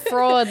 I'm a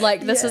fraud.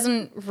 Like, this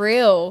isn't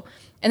real.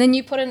 And then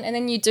you put in, and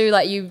then you do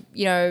like, you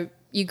know,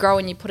 you grow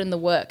and you put in the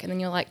work, and then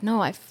you're like,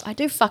 no, I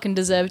do fucking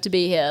deserve to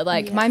be here.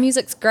 Like, my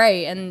music's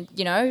great. And,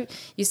 you know,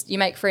 you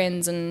make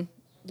friends, and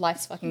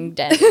life's fucking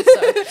dance.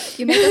 So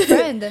you make a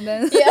friend, and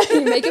then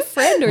you make a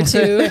friend or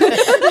two.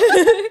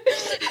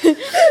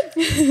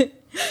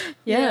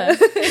 Yeah.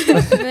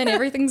 And then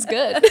everything's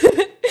good.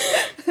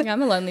 Yeah,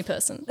 I'm a lonely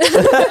person.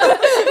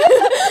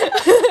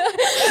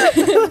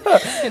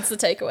 It's the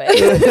takeaway.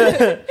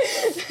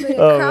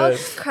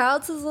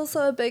 Crowds is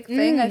also a big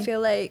thing. I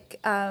feel like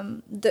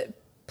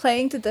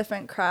playing to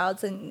different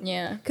crowds, and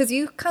because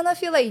you kind of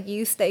feel like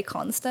you stay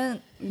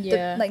constant,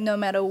 like no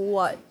matter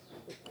what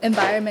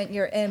environment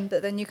you're in,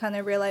 but then you kind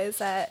of realize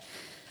that,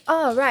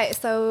 oh right,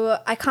 so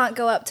I can't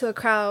go up to a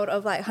crowd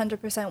of like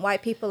 100%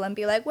 white people and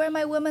be like, where are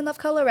my women of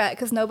color at,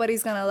 because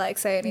nobody's gonna like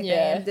say anything,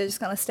 and they're just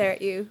gonna stare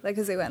at you like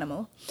a zoo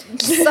animal.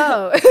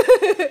 So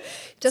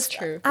just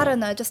true. I don't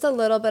know, just a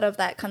little bit of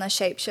that kind of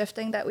shape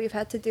shifting that we've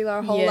had to do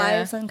our whole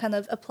lives, and kind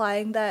of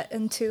applying that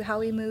into how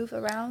we move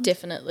around.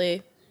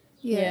 Definitely.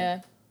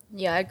 Yeah,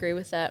 I agree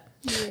with that.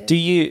 Do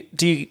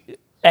you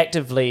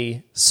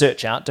actively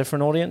search out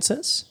different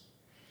audiences?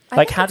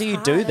 Like, how do you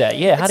do that?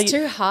 Yeah, how do you? It's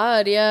too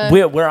hard. Yeah.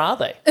 Where are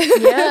they?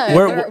 Yeah.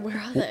 Where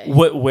are they?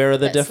 Where are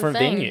the different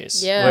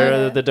venues? Yeah. Where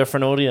are the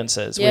different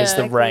audiences? Yeah, where's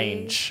the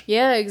range?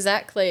 Yeah,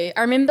 exactly.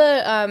 I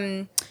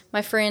remember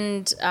my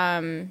friend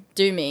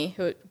Doomy,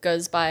 who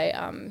goes by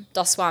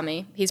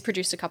Doswami. He's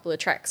produced a couple of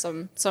tracks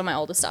on some of my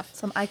older stuff.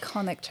 Some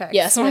iconic tracks.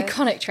 Yeah, some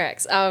iconic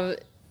tracks.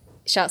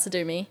 Shouts to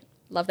Doomy.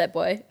 Love that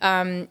boy.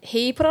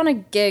 He put on a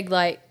gig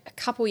like a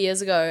couple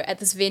years ago at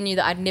this venue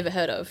that I'd never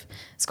heard of.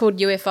 It's called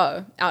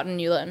UFO out in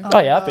Newlyn. Oh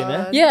yeah, I've been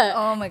there. Yeah.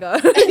 Oh my god.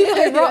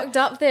 I rocked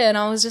up there and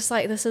I was just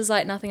like, this is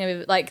like nothing I've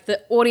ever, like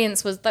the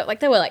audience was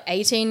like, they were like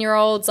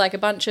 18-year-olds, like a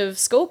bunch of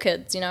school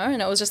kids, you know,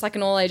 and it was just like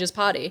an all ages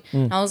party.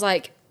 And I was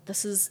like,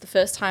 this is the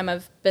first time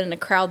I've been in a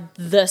crowd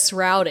this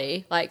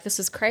rowdy. Like, this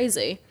is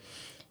crazy.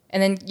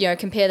 And then, you know,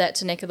 compare that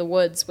to Neck of the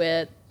Woods,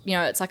 where, you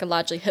know, it's like a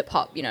largely hip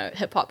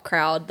hop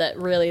crowd that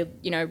really,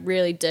 you know,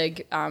 really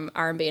dig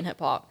R&B and hip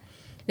hop.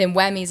 Then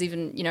Whammy's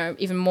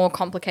even more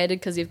complicated,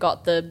 because you've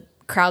got the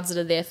crowds that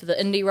are there for the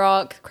indie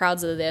rock,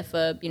 crowds that are there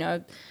for, you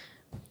know,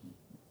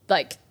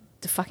 like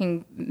the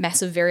fucking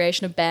massive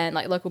variation of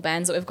like local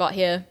bands that we've got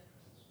here.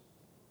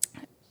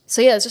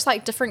 So yeah, it's just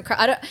like different.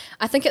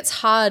 I think it's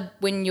hard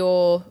when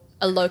you're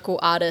a local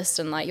artist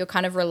and like you're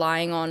kind of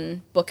relying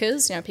on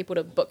bookers, you know, people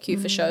to book you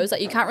for shows.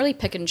 Like, you can't really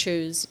pick and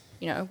choose,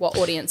 you know, what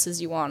audiences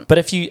you want. But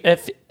if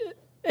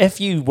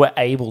you were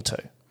able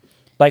to,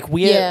 like,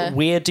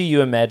 where do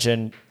you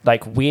imagine,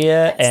 like,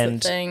 where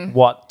and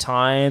what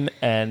time,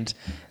 and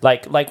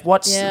like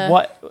what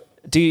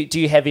do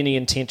you have any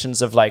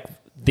intentions of like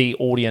the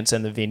audience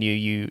and the venue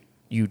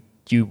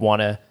you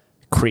want to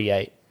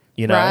create?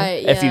 You know,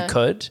 if you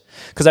could,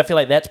 because I feel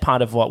like that's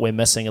part of what we're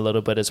missing a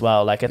little bit as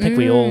well. Like, I think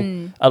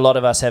a lot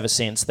of us have a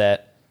sense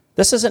that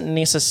this isn't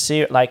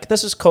necessary. Like,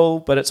 this is cool,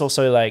 but it's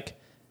also like,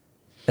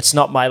 it's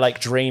not my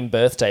like dream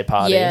birthday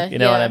party. You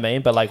know what I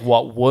mean? But like,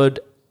 what would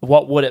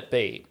it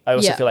be? I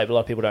also feel like a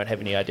lot of people don't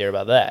have any idea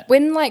about that.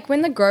 When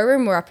the Grow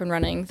Room were up and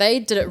running, they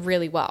did it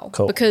really well.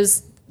 Cool.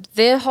 Because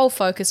their whole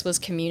focus was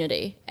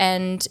community,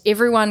 and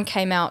everyone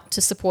came out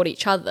to support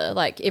each other.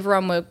 Like,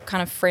 everyone were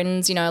kind of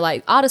friends, you know,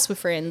 like artists were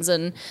friends,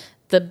 and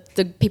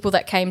the people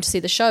that came to see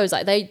the shows,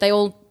 like they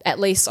all, at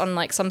least on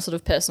like some sort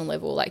of personal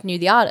level, like knew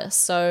the artists.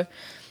 So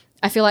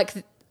I feel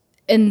like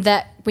in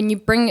that, when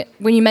you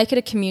make it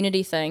a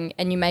community thing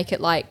and you make it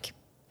like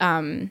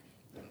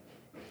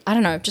I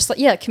don't know, just like,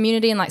 yeah,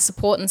 community and like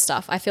support and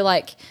stuff. I feel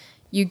like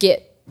you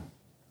get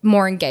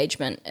more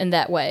engagement in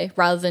that way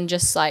rather than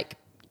just like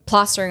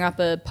plastering up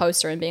a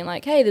poster and being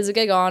like, hey, there's a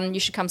gig on, you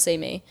should come see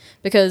me.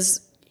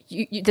 Because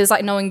there's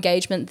like no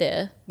engagement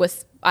there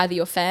with either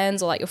your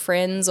fans or like your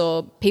friends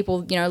or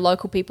people, you know,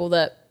 local people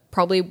that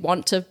probably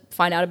want to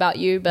find out about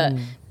you. But,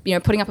 you know,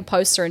 putting up a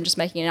poster and just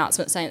making an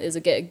announcement saying there's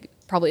a gig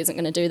probably isn't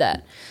going to do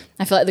that.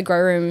 I feel like the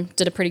Grow Room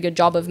did a pretty good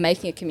job of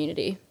making a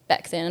community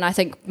back then. And I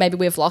think maybe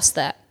we've lost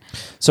that.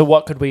 So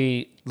what could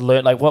we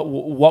learn? Like what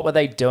were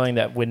they doing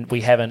that when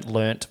we haven't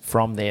learnt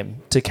from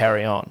them to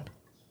carry on?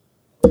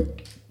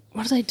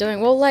 What are they doing?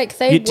 Well, like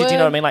they do you know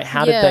what I mean? Like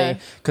how did they?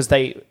 Because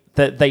they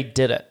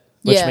did it,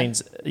 which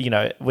means, you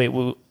know,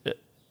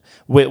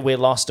 we're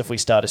lost if we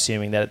start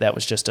assuming that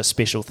was just a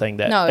special thing.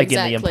 That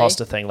again, the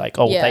imposter thing. Like,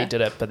 they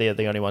did it, but they're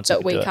the only ones who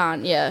could do it. But we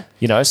can't. Yeah.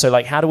 You know, so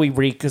like, how do we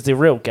because the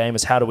real game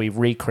is how do we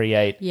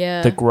recreate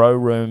the Grow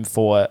Room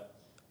for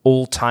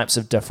all types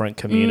of different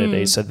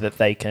communities so that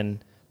they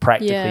can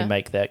practically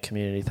make that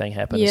community thing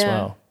happen as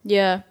well.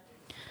 Yeah.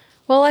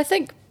 Well, I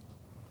think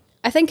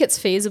it's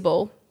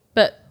feasible,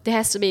 but there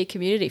has to be a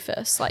community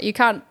first. Like you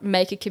can't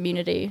make a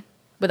community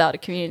without a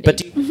community.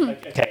 But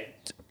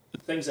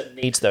things it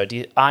needs though.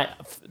 Do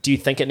you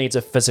think it needs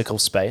a physical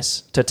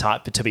space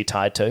to be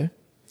tied to?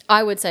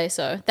 I would say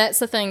so. That's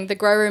the thing. The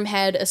Grow Room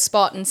had a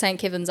spot in St.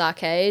 Kevin's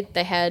Arcade.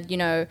 They had, you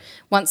know,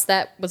 once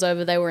that was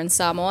over, they were in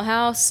Samoa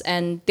House,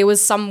 and there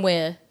was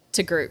somewhere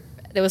to group.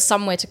 There was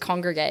somewhere to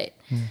congregate.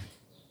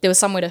 There was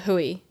somewhere to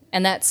hui.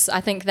 And I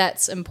think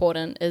that's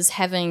important, is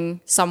having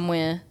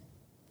somewhere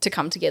to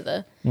come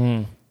together.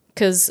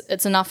 Because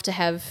it's enough to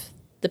have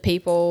the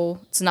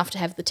people, it's enough to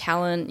have the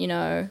talent, you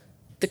know,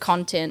 the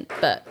content.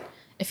 But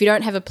if you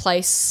don't have a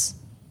place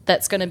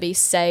that's going to be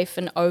safe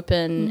and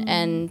open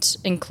and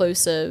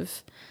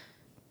inclusive,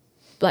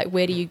 like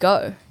where do you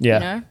go? Yeah. You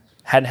know?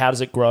 And how does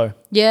it grow?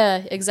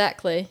 Yeah,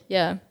 exactly.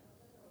 Yeah.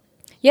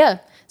 Yeah.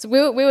 So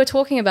we were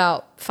talking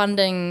about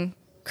funding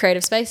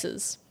creative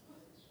spaces.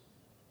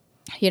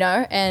 You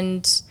know,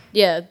 and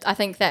yeah, I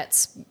think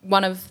that's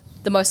one of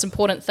the most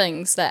important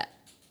things that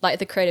like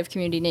the creative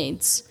community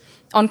needs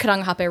on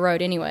Karangahape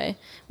Road anyway.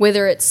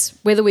 Whether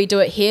we do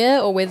it here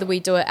or whether we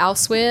do it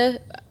elsewhere,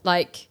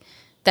 like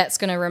that's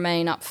going to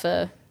remain up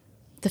for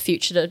the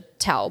future to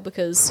tell,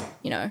 because,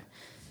 you know,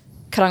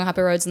 Karangahape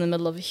Road's in the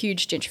middle of a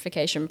huge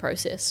gentrification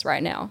process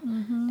right now.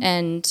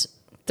 And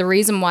the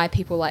reason why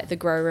people like the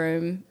Grow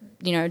Room,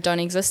 you know, don't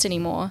exist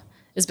anymore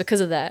is because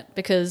of that,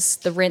 because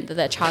the rent that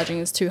they're charging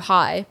is too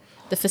high.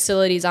 The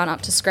facilities aren't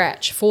up to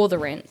scratch for the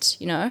rent,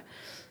 you know?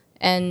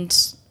 And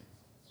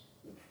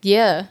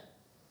yeah,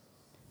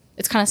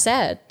 it's kind of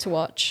sad to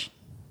watch,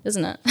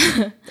 isn't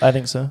it? I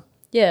think so.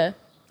 Yeah.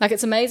 Like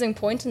it's amazing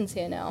Poynton's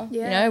here now.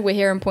 Yeah. You know, we're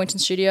here in Poynton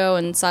Studio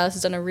and Silas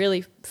has done a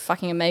really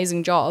fucking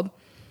amazing job.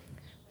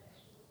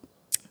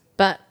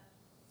 But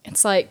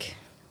it's like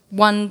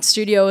one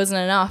studio isn't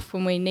enough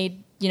when we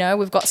need, you know,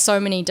 we've got so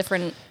many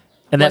different.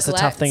 And that's the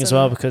tough thing as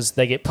well, because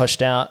they get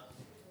pushed out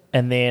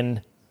and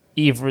then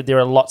there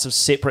are lots of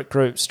separate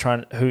groups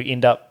who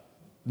end up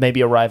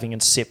maybe arriving in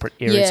separate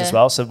areas as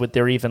well. So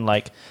they're even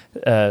like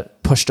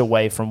pushed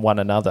away from one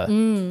another,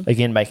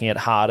 again, making it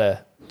harder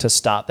to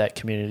start that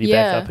community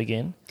back up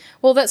again.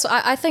 Well,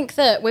 I think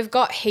that we've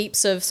got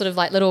heaps of sort of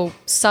like little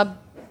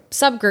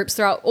subgroups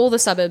throughout all the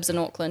suburbs in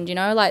Auckland, you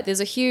know, like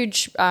there's a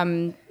huge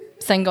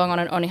thing going on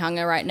in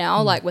Onehunga right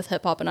now, like with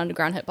hip hop and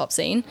underground hip hop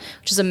scene,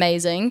 which is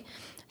amazing.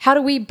 How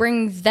do we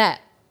bring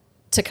that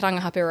to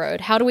Karangahape Road?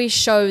 How do we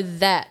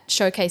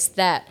showcase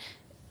that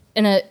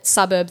in a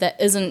suburb that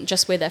isn't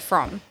just where they're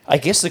from? I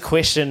guess the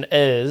question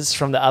is,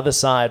 from the other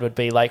side, would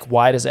be like,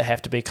 why does it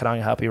have to be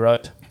Karangahape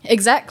Road?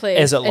 Exactly.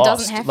 Is it lost? It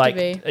doesn't have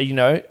to be. You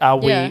know,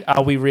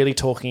 are we really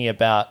talking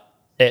about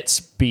it's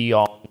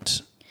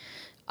beyond?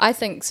 I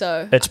think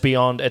so. It's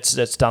beyond.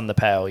 It's done the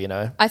pale. You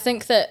know. I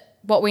think that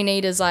what we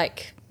need is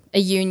like a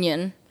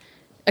union,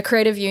 a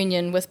creative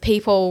union with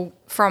people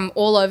from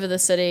all over the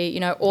city.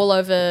 You know, all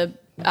over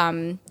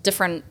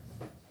different,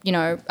 you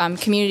know,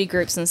 community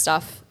groups and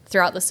stuff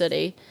throughout the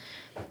city,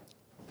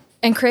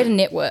 and create a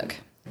network.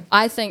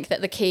 I think that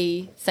the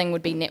key thing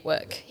would be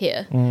network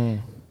here.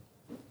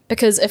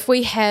 Because if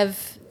we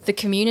have the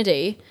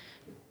community,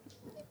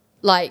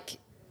 like,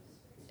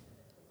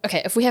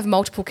 okay, if we have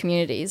multiple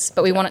communities,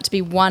 but we want it to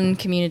be one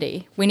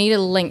community, we need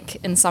a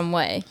link in some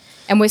way,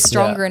 and we're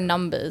stronger in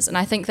numbers. And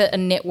I think that a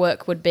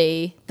network would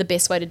be the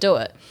best way to do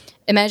it.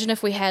 Imagine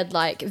if we had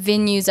like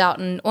venues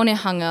out in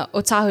Onehunga,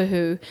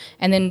 Otahuhu,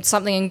 and then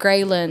something in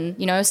Greylin,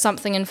 you know,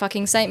 something in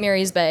fucking St.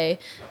 Mary's Bay,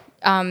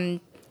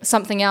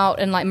 something out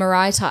in like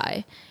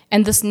Maraitai,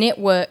 and this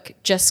network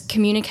just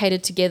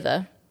communicated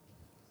together.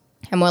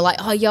 And we're like,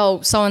 oh,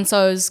 yo,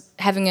 so-and-so's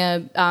having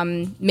a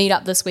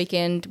meetup this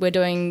weekend. We're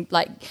doing,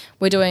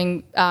 what do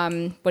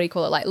you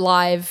call it, like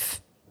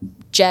live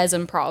jazz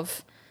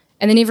improv.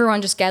 And then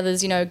everyone just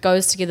gathers, you know,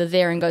 goes together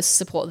there and goes to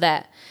support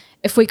that.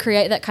 If we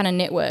create that kind of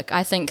network,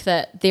 I think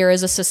that there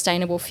is a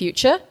sustainable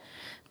future.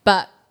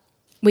 But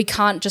we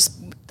can't just,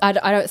 I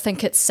don't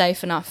think it's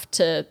safe enough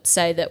to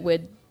say that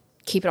we're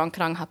keep it on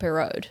Karanghape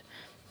Road.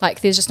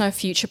 Like, there's just no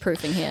future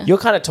proofing here. You're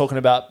kind of talking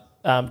about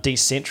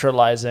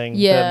decentralizing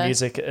the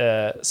music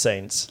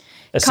scenes.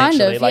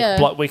 Essentially,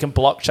 kind of, we can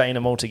blockchain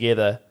them all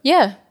together.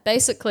 Yeah,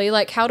 basically,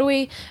 like, how do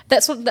we?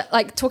 That's what,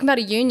 like, talking about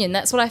a union.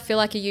 That's what I feel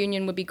like a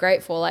union would be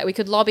great for. Like, we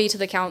could lobby to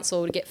the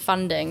council to get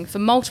funding for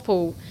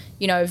multiple,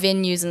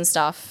 venues and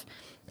stuff.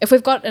 If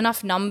we've got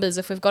enough numbers,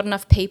 if we've got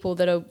enough people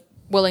that are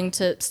willing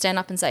to stand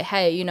up and say,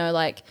 hey,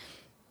 like,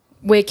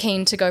 we're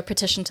keen to go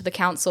petition to the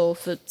council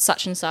for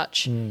such and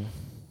such.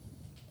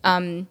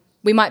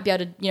 We might be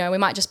able to, we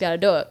might just be able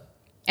to do it.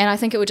 And I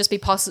think it would just be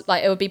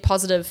it would be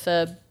positive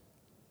for.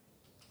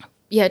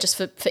 Yeah, just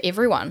for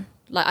everyone.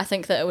 Like, I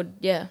think that it would,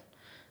 I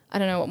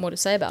don't know what more to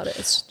say about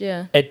it.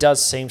 It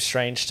does seem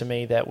strange to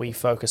me that we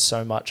focus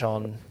so much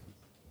on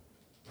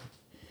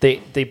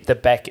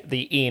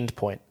the end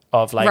point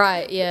of, like,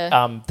 right,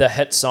 the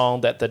hit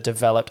song that the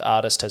developed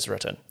artist has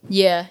written.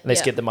 Yeah.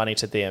 Let's get the money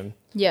to them.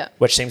 Yeah.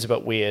 Which seems a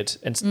bit weird.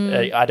 And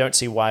I don't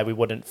see why we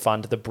wouldn't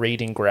fund the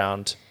breeding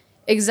ground.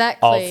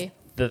 Exactly.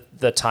 Of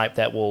the type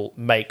that will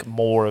make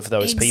more of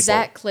those people.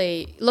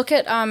 Exactly. Look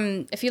at,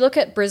 if you look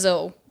at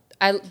Brazil,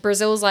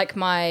 Brazil's like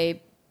my,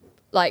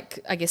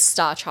 I guess,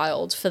 star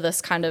child for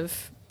this kind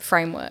of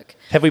framework.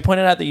 Have we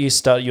pointed out that you're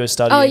studying this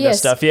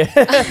stuff?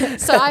 Yeah.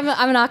 So I'm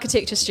an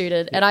architecture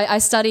student, and I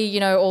study,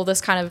 all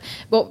this kind of.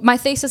 Well, my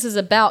thesis is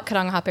about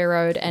Karanghape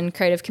Road and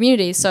creative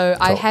communities. So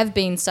cool. I have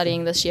been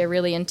studying this year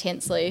really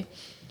intensely.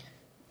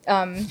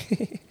 Just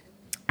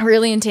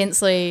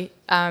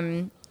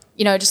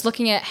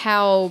looking at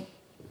how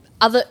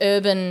other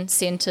urban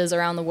centres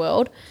around the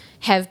world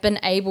have been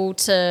able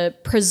to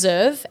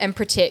preserve and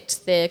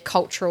protect their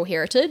cultural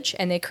heritage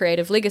and their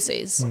creative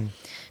legacies.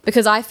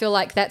 Because I feel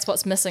like that's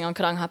what's missing on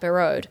Karanghape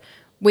Road.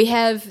 We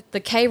have the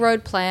K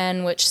Road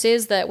plan, which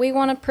says that we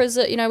want to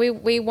preserve,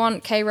 we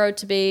want K Road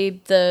to be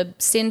the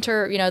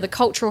centre, the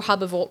cultural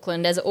hub of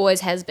Auckland, as it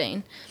always has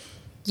been.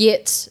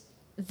 Yet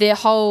their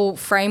whole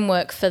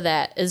framework for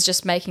that is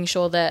just making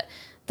sure that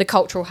the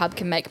cultural hub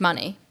can make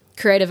money.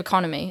 Creative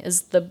economy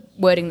is the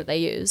wording that they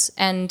use.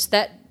 And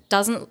that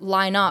doesn't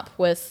line up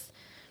with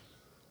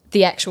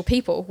the actual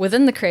people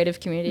within the creative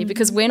community,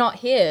 because we're not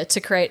here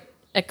to create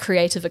a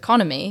creative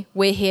economy.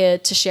 We're here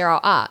to share our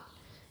art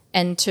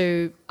and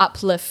to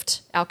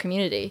uplift our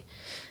community.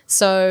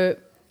 So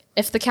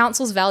if the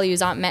council's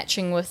values aren't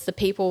matching with the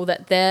people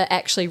that they're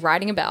actually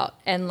writing about,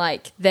 and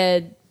like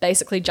they're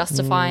basically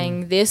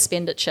justifying their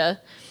expenditure,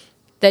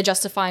 they're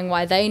justifying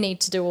why they need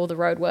to do all the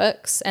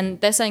roadworks, and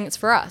they're saying it's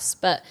for us,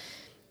 but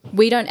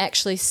we don't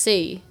actually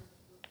see,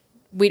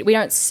 we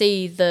don't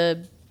see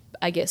the,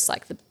 I guess,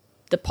 like the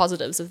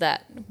positives of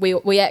that.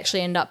 We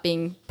actually end up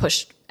being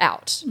pushed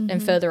out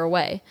and further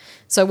away.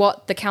 So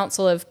what the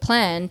council have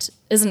planned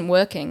isn't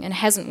working and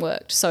hasn't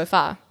worked so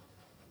far.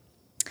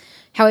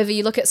 However,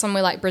 you look at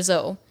somewhere like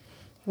Brazil,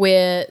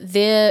 where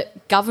their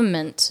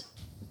government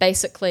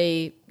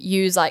basically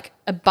use like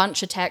a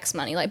bunch of tax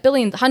money, like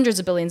hundreds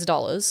of billions of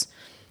dollars,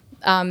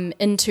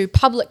 into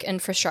public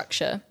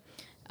infrastructure,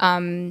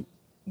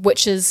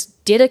 which is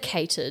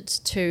dedicated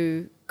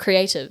to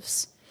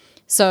creatives.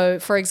 So,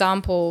 for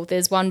example,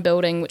 there's one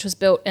building which was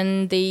built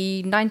in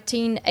the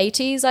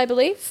 1980s, I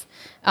believe,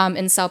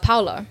 in Sao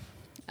Paulo.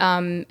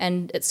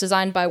 And it's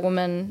designed by a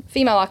woman,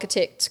 female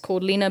architect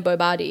called Lina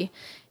Bobardi.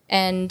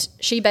 And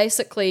she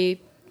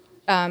basically,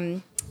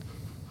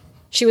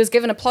 she was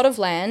given a plot of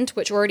land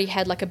which already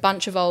had like a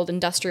bunch of old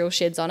industrial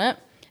sheds on it.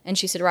 And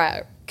she said,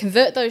 right,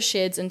 convert those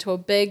sheds into a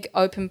big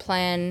open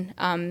plan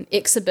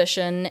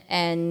exhibition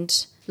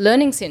and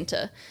learning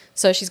centre.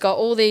 So she's got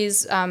all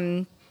these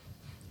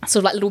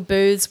sort of like little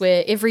booths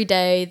where every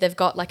day they've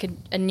got like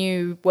a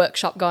new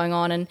workshop going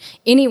on, and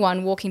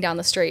anyone walking down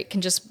the street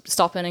can just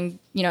stop in and,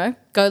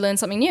 go learn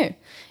something new.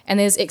 And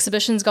there's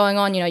exhibitions going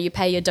on, you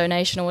pay your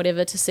donation or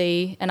whatever to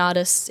see an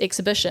artist's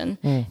exhibition,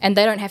 and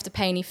they don't have to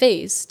pay any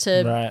fees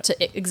to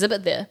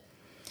exhibit there.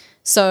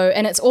 So,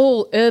 and it's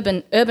all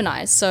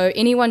urbanized. So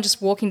anyone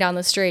just walking down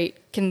the street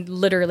can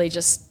literally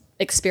just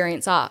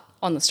experience art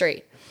on the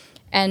street.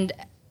 And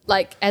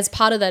like as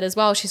part of that as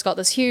well, she's got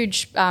this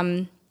huge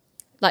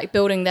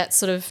building that's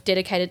sort of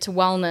dedicated to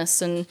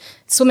wellness and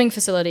swimming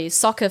facilities,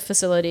 soccer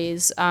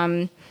facilities,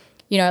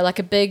 like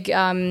a big,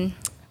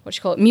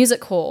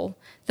 music hall,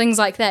 things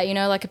like that,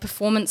 like a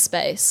performance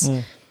space.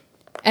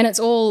 And it's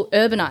all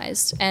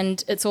urbanized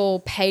and it's all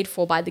paid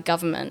for by the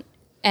government.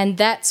 And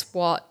that's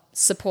what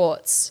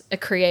supports a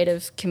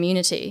creative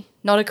community,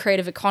 not a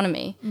creative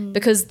economy,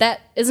 because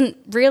that isn't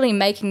really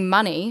making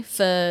money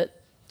for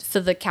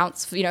the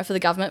council, for the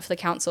government, for the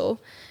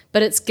council,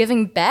 but it's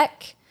giving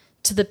back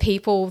to the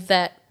people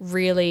that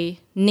really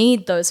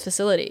need those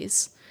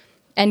facilities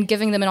and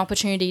giving them an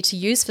opportunity to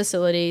use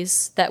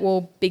facilities that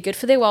will be good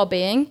for their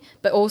well-being,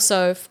 but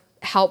also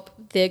help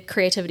their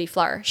creativity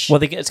flourish.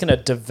 Well, it's going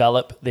to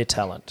develop their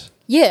talent.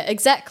 Yeah,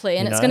 exactly.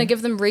 And it's going to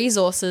give them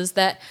resources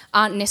that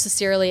aren't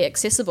necessarily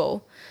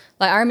accessible.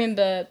 Like I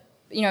remember,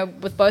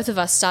 with both of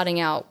us starting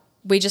out,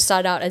 we just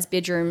started out as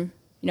bedroom,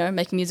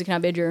 making music in our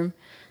bedroom.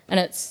 And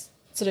it's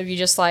sort of you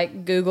just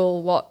like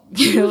Google what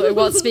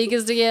what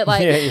speakers to get,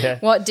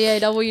 like what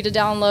DAW to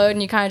download,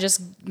 and you kind of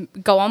just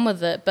go on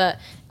with it. But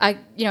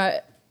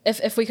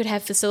if we could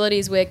have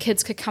facilities where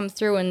kids could come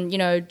through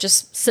and,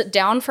 just sit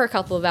down for a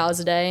couple of hours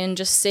a day and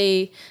just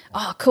see,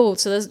 oh, cool,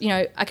 so there's,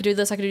 I could do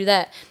this, I could do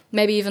that.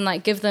 Maybe even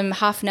like give them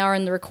half an hour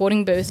in the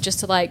recording booth just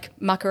to like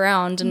muck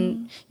around,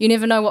 and you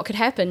never know what could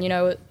happen,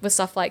 with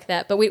stuff like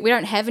that. But we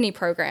don't have any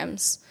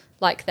programs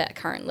like that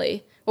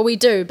currently. Well, we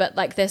do, but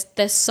like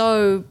they're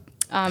so...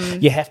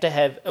 you have to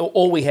have,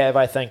 all we have,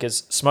 I think, is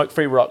Smoke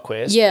Free Rock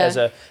Quest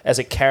as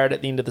a carrot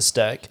at the end of the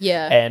stick.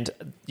 Yeah. And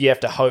you have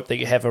to hope that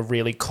you have a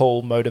really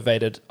cool,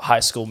 motivated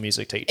high school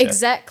music teacher.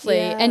 Exactly.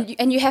 Yeah.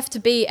 And you have to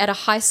be at a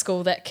high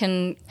school that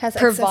can has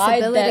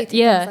provide that, to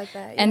things like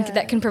that. and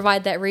that can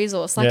provide that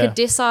resource. Like a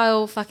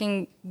decile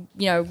fucking,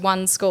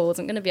 one school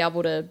isn't going to be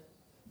able to,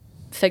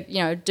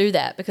 do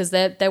that, because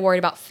they're worried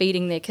about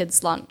feeding their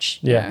kids lunch.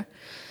 You know?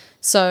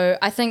 So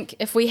I think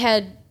if we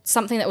had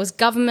something that was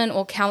government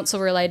or council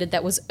related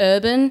that was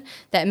urban,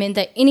 that meant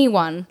that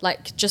anyone,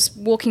 like just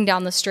walking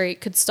down the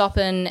street, could stop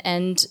in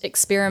and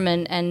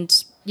experiment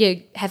and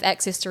have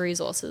access to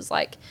resources,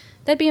 like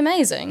that'd be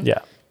amazing.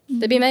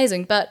 That'd be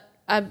amazing. But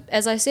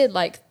as I said,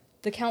 like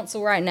the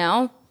council right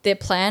now, their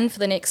plan for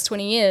the next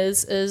 20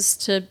 years is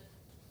to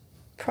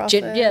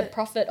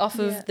profit off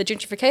of the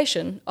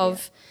gentrification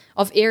of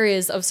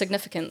areas of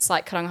significance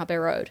like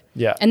Karangahape Road.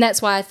 Yeah. And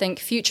that's why I think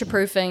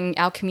future-proofing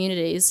our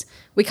communities,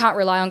 we can't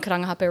rely on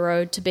Karangahape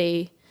Road to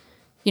be,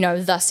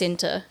 the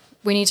centre.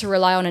 We need to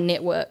rely on a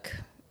network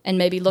and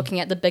maybe looking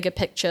at the bigger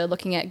picture,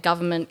 looking at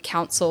government,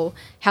 council,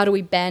 how do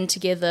we band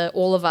together,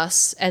 all of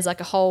us, as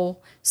like a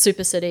whole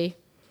super city,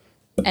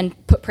 and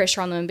put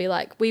pressure on them and be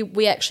like,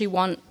 we actually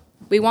want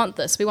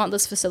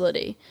this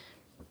facility,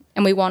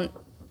 and we want,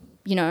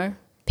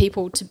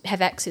 people to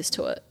have access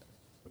to it.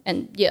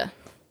 And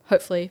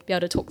hopefully be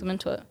able to talk them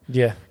into it.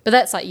 Yeah. But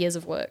that's like years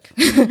of work.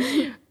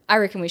 I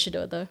reckon we should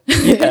do it though.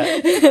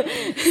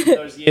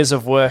 Those years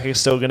of work are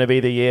still going to be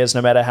the years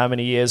no matter how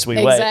many years we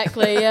wait.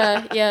 Exactly,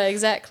 yeah,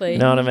 exactly. You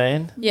know what I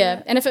mean?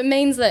 Yeah. And if it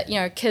means that,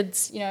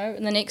 kids,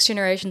 in the next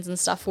generations and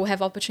stuff will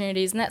have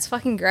opportunities, and that's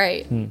fucking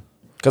great.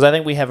 Because I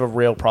think we have a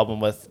real problem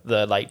with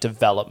the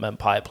development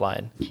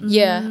pipeline.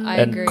 Yeah, I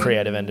agree. In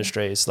creative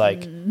industries.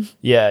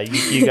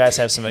 You guys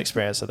have some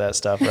experience with that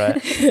stuff,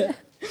 right?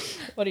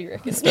 What do you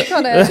reckon? Speak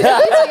on it.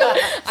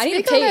 I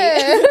need to pee.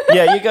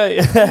 Yeah, you go.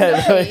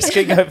 Let's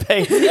go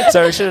pee.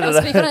 Sorry, I should have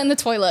I'll speak on it in the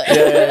toilet.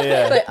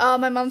 Yeah. Like,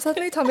 my mum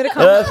suddenly told me to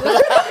come.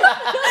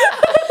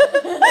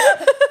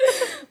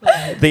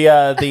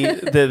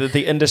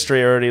 The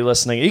industry are already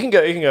listening. You can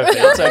go pee.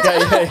 It's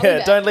okay.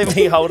 Yeah. Don't let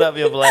me hold up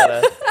your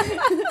bladder.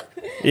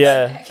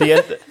 Yeah,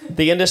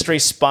 the industry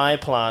spy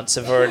plants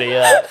have already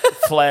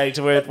flagged.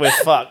 We're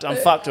fucked. I'm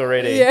fucked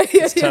already. Yeah,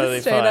 it's totally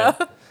fine.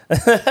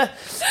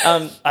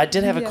 I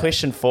did have a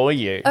question for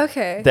you.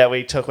 Okay. That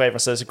we took away from,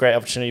 so it's a great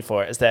opportunity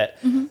for it. Is that,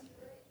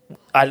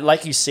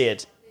 like you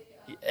said,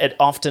 it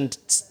often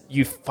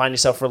you find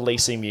yourself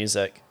releasing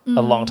music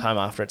a long time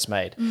after it's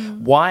made.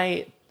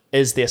 Why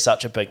is there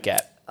such a big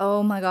gap?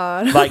 Oh my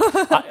god. Like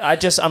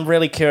I'm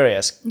really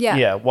curious. Yeah.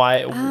 Yeah. Why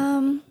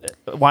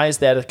is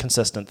that a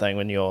consistent thing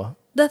when you're?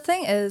 The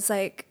thing is,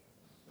 like,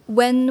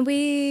 when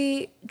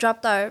we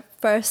dropped our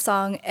first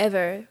song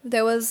ever,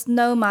 there was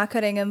no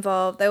marketing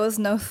involved. There was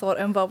no thought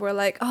involved. We're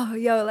like,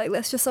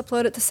 let's just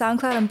upload it to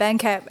SoundCloud and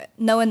Bandcamp.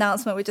 No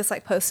announcement. We just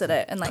posted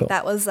it, and Cool.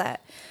 that was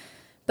that.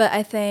 But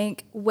I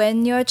think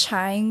when you're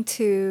trying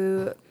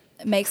to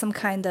make some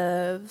kind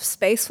of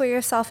space for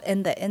yourself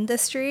in the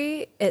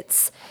industry,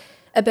 it's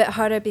a bit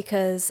harder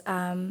because PR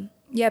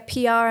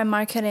and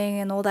marketing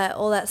and all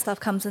that stuff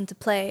comes into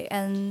play.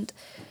 And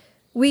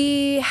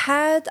we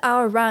had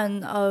our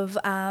run of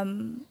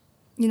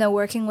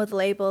working with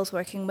labels,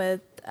 working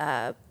with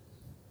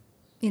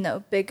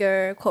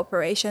bigger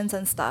corporations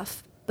and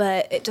stuff,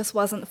 but it just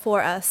wasn't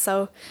for us.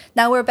 So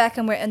now we're back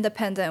and we're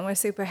independent and we're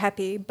super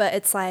happy, but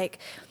it's like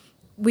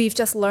we've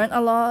just learned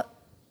a lot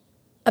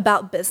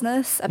about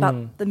business,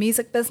 about the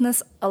music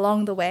business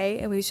along the way,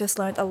 and we've just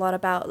learned a lot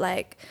about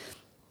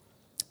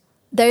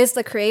there's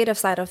the creative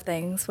side of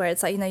things where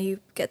it's you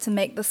get to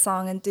make the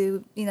song and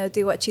do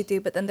what you do,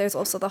 but then there's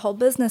also the whole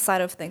business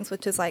side of things,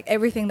 which is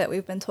everything that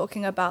we've been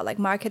talking about,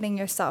 marketing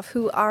yourself.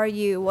 Who are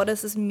you? What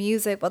is this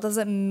music? What does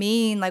it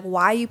mean?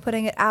 Why are you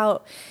putting it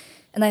out?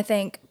 And I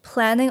think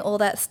planning all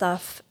that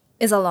stuff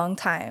is a long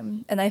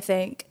time. And I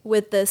think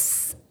with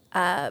this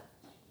project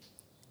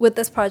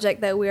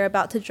that we're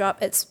about to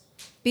drop, it's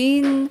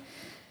been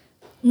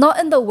not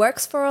in the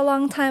works for a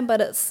long time, but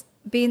it's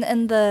been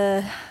in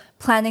the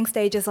planning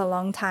stages a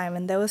long time,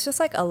 and there was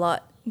just a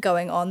lot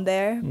going on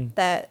there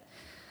that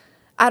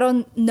I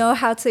don't know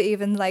how to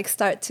even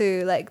start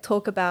to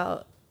talk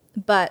about.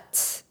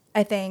 But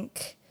I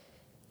think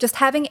just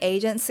having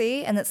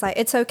agency, and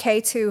it's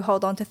okay to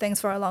hold on to things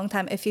for a long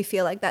time if you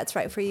feel like that's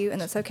right for you,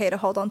 and it's okay to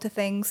hold on to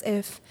things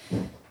if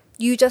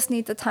you just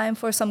need the time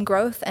for some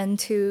growth and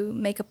to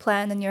make a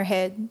plan in your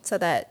head so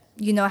that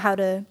you know how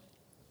to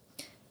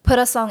put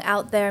a song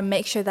out there,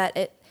 make sure that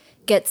it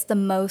gets the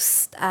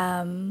most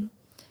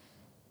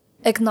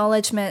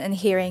acknowledgement and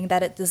hearing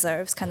that it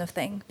deserves kind of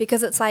thing.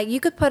 Because it's like you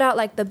could put out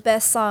like the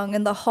best song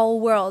in the whole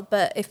world,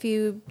 but if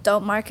you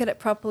don't market it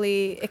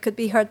properly, it could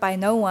be heard by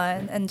no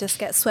one and just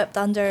get swept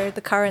under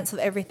the currents of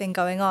everything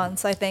going on.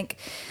 So I think,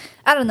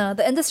 I don't know,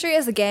 the industry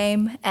is a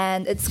game,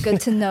 and it's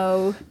good to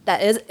know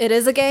that it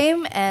is a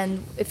game,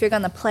 and if you're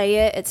going to play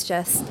it, it's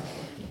just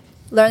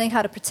learning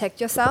how to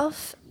protect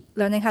yourself,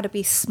 learning how to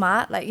be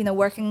smart, like, you know,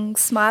 working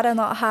smarter,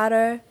 not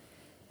harder,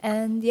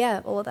 and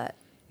yeah, all that.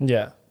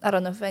 Yeah. I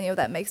don't know if any of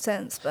that makes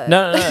sense, but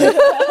No.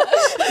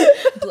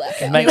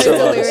 It makes a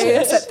lot of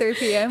sense. At 3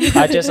 p.m.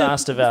 I just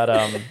asked about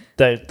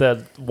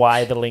the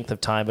why the length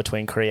of time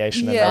between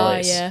creation and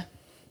release.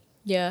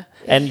 Yeah.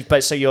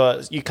 But so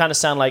you kind of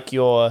sound like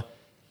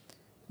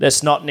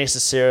that's not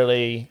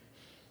necessarily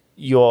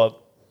your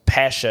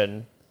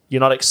passion.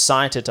 You're not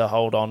excited to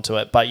hold on to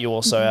it, but you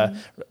also are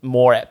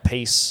more at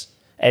peace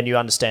and you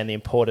understand the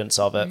importance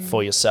of it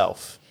for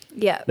yourself.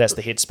 Yeah. That's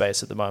the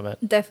headspace at the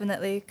moment.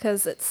 Definitely,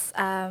 because it's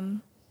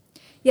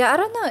I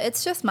don't know,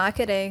 it's just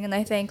marketing, and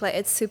I think like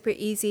it's super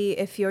easy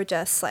if you're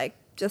just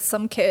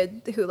some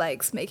kid who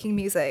likes making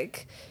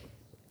music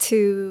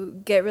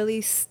to get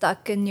really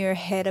stuck in your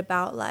head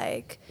about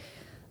like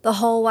the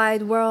whole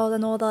wide world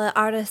and all the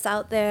artists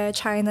out there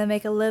trying to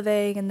make a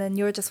living, and then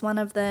you're just one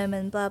of them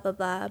and blah blah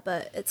blah.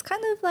 But it's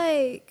kind of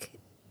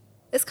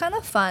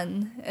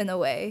fun in a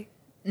way.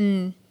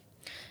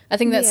 I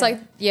think that's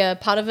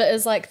part of it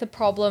is like the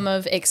problem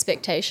of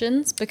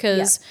expectations,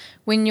 because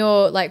when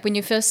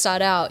you first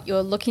start out,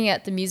 you're looking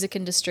at the music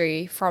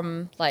industry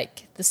from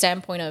like the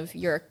standpoint of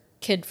you're a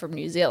kid from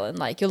New Zealand.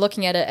 Like you're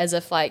looking at it as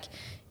if like,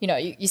 you know,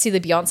 you see the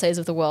Beyoncés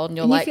of the world and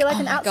you're like, you feel like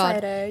oh an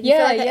outsider. God. You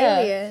feel like an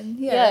alien.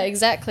 Yeah,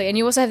 exactly. And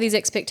you also have these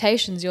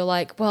expectations. You're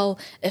like, well,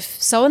 if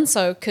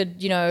so-and-so could,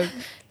 you know,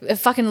 if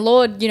fucking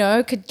Lord, you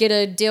know, could get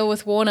a deal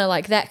with Warner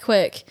like that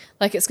quick,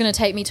 like it's going to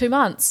take me 2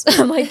 months.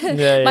 I'm like,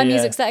 my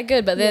music's that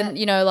good. But then,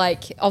 you know,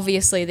 like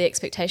obviously the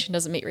expectation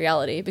doesn't meet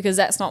reality, because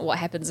that's not what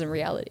happens in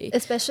reality.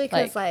 Especially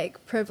because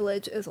like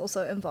privilege is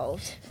also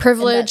involved.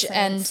 Privilege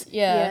and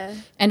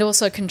and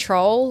also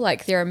control.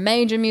 Like there are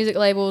major music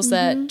labels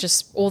that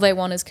just all they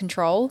want is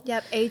control.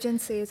 Yep,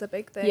 agency is a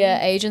big thing.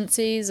 Yeah,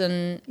 agencies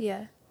and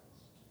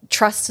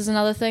trust is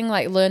another thing,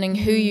 like learning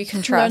who you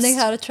can trust. Learning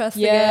how to trust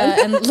again.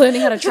 And learning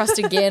how to trust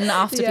again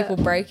after people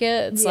break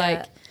it. It's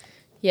like,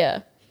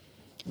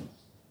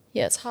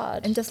 it's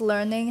hard. And just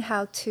learning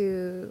how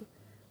to,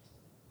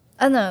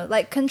 I don't know,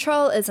 like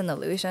control is an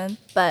illusion,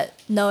 but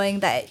knowing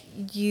that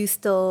you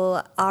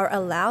still are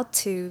allowed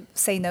to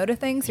say no to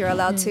things, you're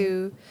allowed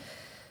to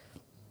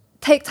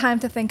take time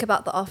to think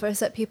about the offers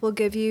that people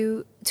give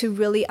you, to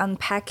really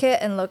unpack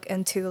it and look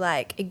into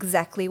like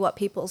exactly what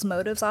people's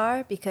motives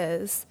are,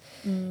 because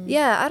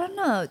I don't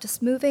know,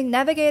 just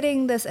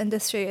navigating this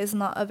industry is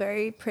not a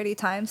very pretty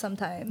time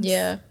sometimes.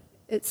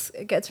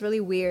 It gets really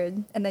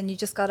weird, and then you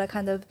just gotta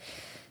kind of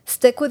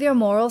stick with your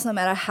morals no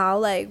matter how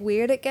like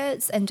weird it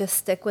gets, and just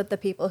stick with the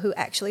people who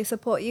actually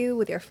support you,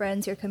 with your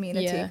friends, your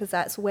community, because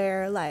that's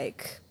where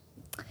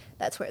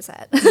it's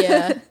at.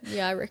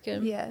 I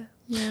reckon.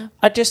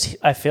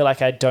 I feel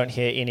like I don't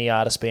hear any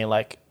artist being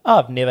like, oh,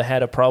 I've never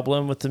had a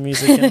problem with the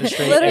music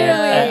industry.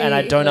 and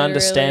I don't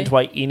understand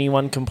why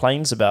anyone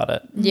complains about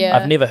it.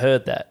 I've never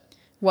heard that.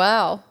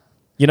 Wow.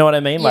 You know what I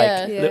mean?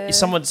 Like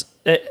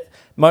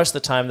most of the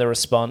time the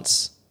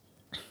response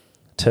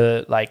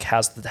to like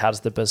how's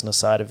the business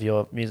side of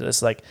your music,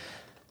 it's like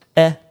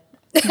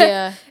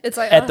it's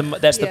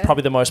like that's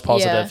probably the most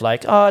positive.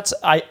 Like, oh,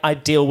 I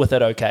deal with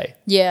it okay.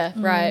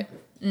 Right.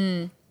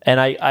 And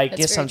I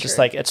guess I'm just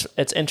like,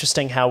 it's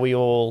interesting how we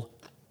all,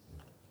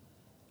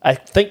 I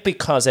think,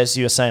 because as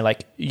you were saying,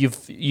 like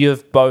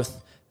you've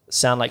both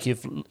sound like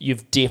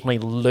you've definitely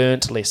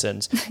learnt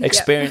lessons,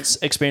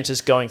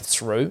 experiences going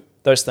through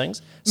those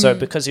things. So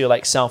because you're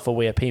like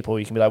self-aware people,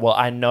 you can be like, well,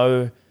 I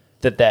know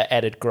that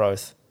added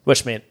growth,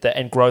 which meant that,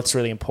 and growth's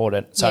really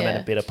important. So I'm in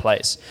a better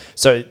place.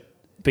 So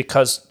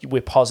because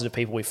we're positive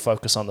people, we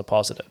focus on the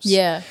positives.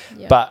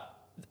 But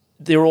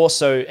they're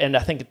also, and I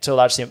think to a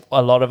large extent,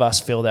 a lot of us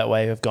feel that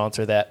way who've gone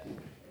through that.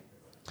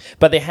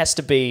 But there has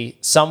to be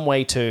some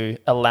way to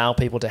allow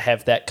people to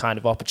have that kind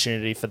of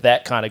opportunity for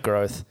that kind of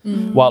growth,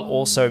 while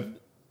also,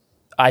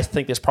 I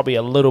think there's probably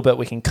a little bit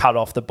we can cut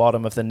off the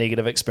bottom of the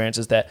negative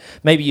experiences that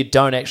maybe you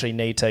don't actually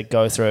need to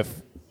go through,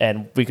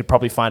 and we could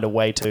probably find a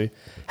way to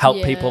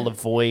help people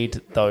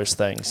avoid those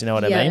things. You know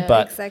what I mean?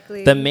 But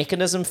the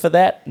mechanism for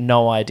that,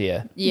 no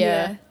idea.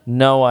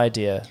 No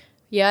idea.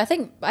 Yeah, I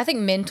think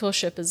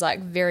mentorship is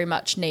like very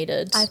much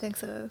needed. I think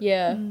so.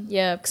 Yeah,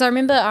 because I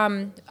remember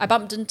I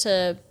bumped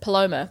into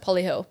Paloma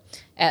Polyhill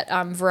at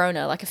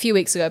Verona like a few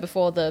weeks ago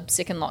before the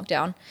second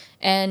lockdown,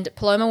 and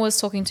Paloma was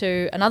talking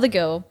to another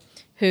girl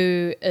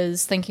who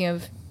is thinking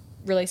of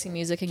releasing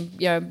music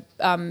and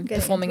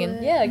performing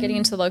and getting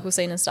into the local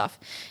scene and stuff.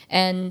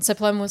 And so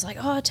Paloma was like,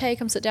 "Oh, Tay,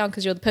 come sit down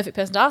because you're the perfect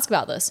person to ask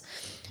about this."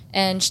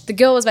 And the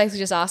girl was basically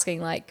just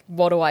asking like,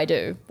 "What do I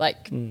do?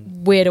 Like,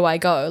 where do I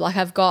go? Like,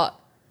 I've got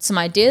some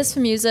ideas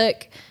for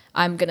music.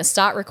 I'm going to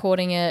start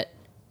recording it,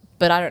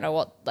 but I don't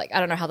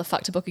know how the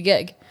fuck to book a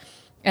gig."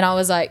 And I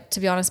was like, to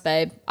be honest,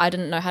 babe, I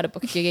didn't know how to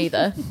book a gig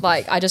either.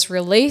 Like, I just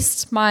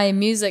released my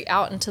music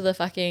out into the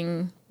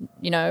fucking,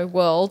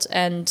 world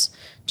and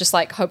just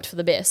like hoped for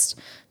the best.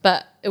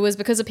 But it was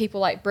because of people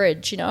like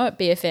Bridge, at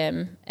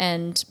BFM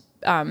and,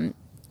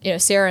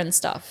 Sarah and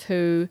stuff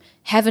who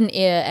have an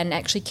ear and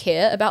actually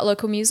care about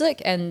local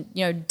music and,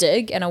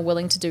 dig and are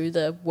willing to do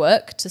the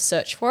work to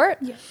search for it.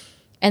 Yeah.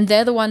 And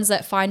they're the ones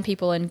that find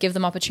people and give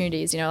them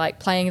opportunities, like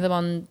playing them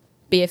on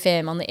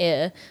BFM on the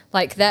air.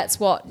 Like, that's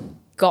what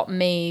got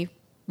me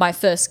my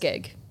first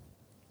gig.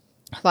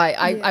 Like,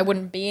 I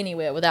wouldn't be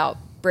anywhere without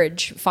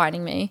Bridge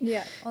finding me.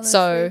 Yeah. Honestly.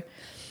 So,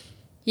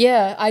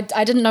 yeah,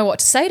 I didn't know what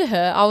to say to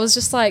her. I was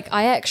just like,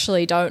 I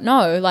actually don't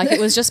know. Like, it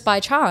was just by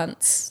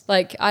chance.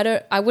 Like,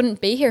 I wouldn't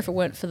be here if it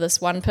weren't for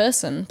this one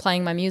person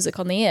playing my music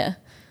on the air.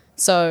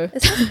 So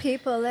it's just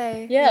people,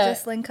 eh? Yeah, you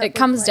just link up it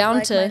comes with, down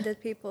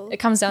like-minded people. It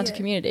comes down to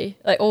community.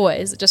 Like,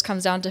 always, it just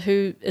comes down to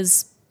who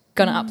is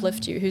going to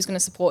uplift you, who's going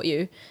to support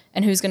you,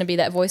 and who's going to be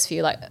that voice for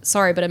you. Like,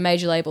 sorry, but a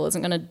major label isn't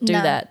going to do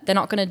that. They're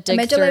not going to dig through. A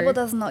major label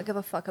does not give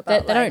a fuck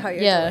about how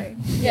you're doing.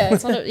 Yeah,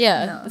 it's not.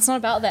 It's not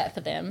about that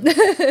for them.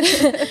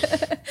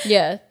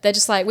 Yeah, they're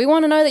just like, we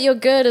want to know that you're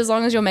good as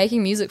long as you're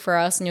making music for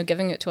us and you're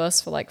giving it to us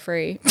for like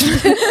free.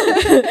 Just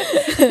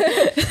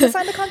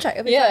sign the contract.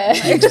 It'll be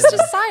fine. Like, just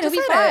sign. It'll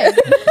be fine.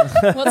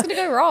 What's going to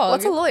go wrong?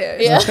 What's a lawyer?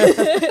 Yeah.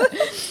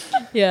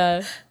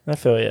 Yeah. I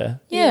feel you.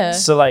 Yeah.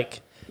 So like,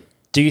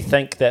 do you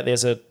think that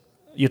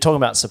you're talking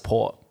about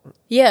support?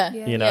 Yeah.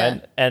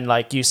 And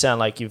like, you sound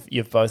like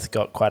you've both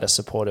got quite a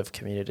supportive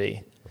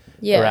community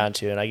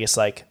around you. And I guess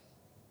like,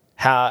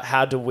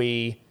 how do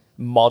we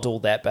model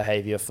that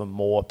behavior for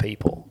more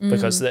people?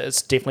 Because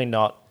it's definitely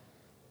not,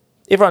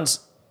 everyone's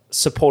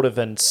supportive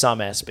in some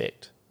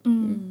aspect,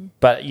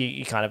 but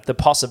you kind of, the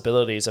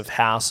possibilities of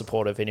how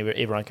supportive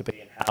everyone could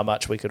be and how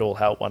much we could all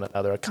help one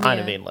another are kind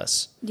of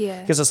endless.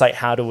 Yeah. Because it's like,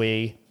 how do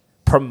we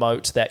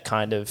promote that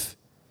kind of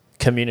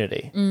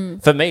community?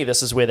 For me,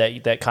 this is where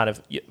that kind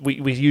of,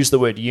 we use the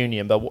word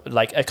union, but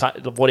like a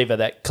kind of whatever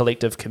that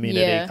collective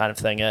community kind of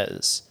thing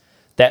is,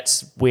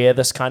 that's where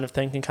this kind of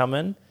thing can come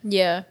in.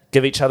 Yeah.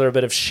 Give each other a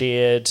bit of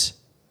shared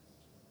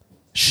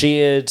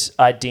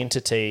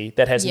identity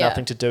that has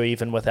nothing to do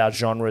even with our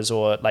genres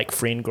or like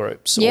friend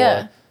groups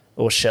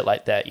or shit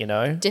like that,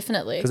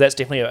 Definitely. Because that's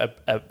definitely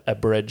a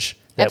bridge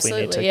that we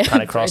need to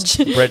kind of cross.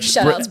 Bridge.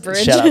 Shout out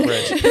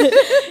Bridge.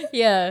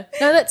 Yeah.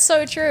 No, that's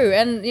so true.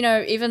 And,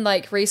 even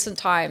like recent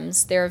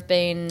times, there have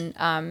been,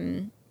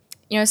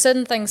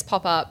 certain things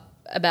pop up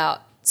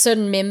about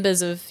certain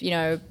members of,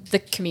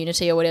 the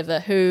community or whatever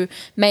who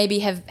maybe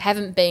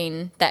haven't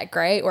been that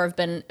great or have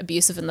been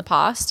abusive in the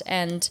past,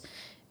 and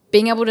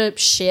being able to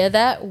share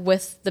that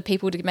with the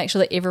people to make sure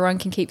that everyone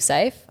can keep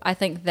safe, I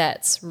think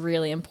that's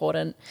really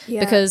important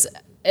because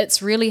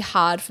it's really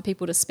hard for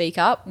people to speak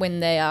up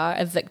when they are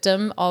a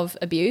victim of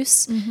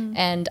abuse.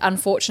 And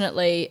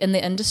unfortunately in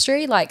the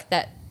industry, like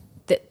that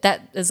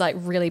is like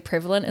really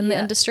prevalent in the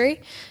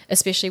industry,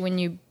 especially when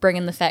you bring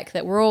in the fact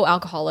that we're all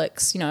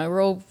alcoholics,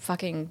 we're all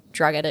fucking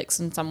drug addicts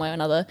in some way or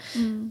another.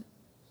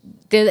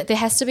 There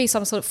has to be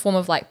some sort of form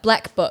of like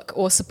black book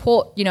or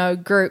support,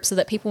 group so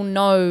that people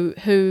know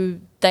who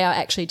they are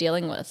actually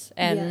dealing with.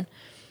 And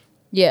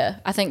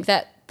I think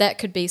that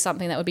could be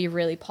something that would be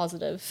really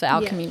positive for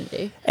our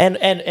community.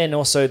 And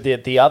also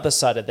the other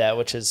side of that,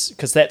 which is,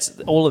 because that's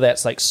all of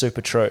that's like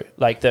super true,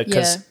 like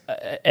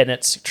and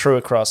it's true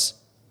across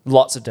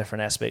lots of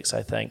different aspects,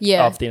 I think,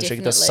 of the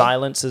industry. The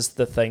silence is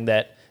the thing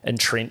that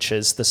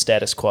entrenches the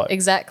status quo.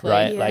 Exactly.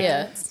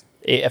 Right?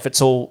 If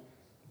it's all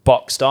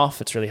boxed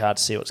off, it's really hard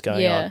to see what's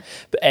going on.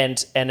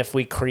 And if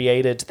we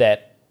created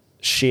that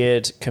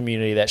shared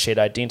community, that shared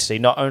identity,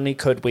 not only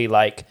could we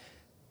like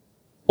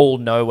all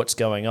know what's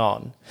going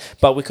on,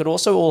 but we could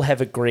also all have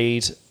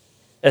agreed,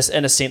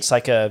 in a sense,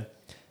 like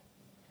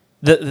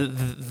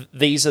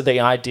these are the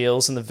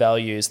ideals and the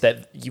values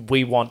that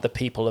we want the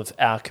people of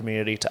our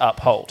community to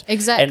uphold.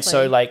 Exactly. And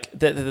so like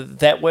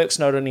that works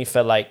not only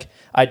for like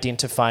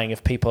identifying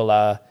if people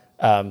are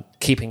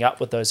keeping up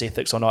with those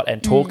ethics or not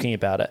and talking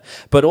about it,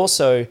 but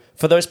also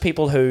for those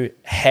people who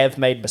have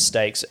made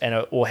mistakes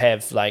or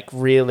have like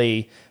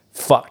really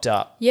fucked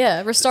up.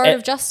 Yeah,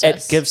 restorative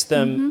justice. It gives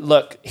them,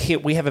 look, here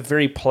we have a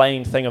very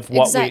plain thing of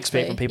what we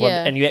expect from people,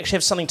 and you actually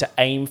have something to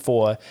aim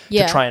for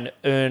to try and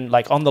earn,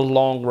 like on the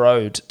long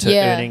road to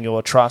earning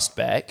your trust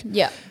back.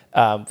 Yeah.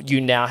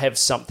 You now have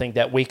something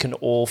that we can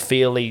all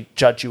fairly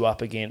judge you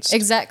up against.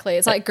 Exactly.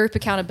 It's like group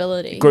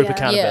accountability.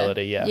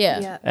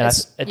 Yeah. And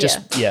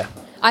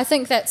I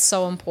think that's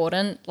so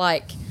important.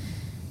 Like,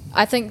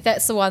 I think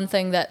that's the one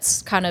thing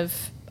that's kind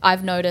of,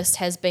 I've noticed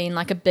has been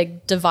like a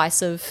big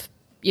divisive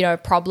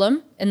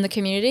problem in the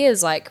community,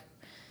 is like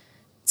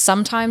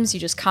sometimes you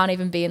just can't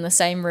even be in the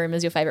same room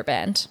as your favorite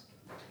band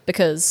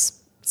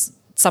because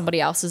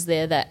somebody else is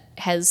there that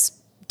has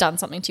done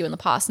something to you in the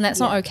past, and that's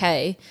not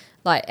okay.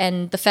 Like,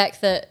 and the fact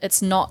that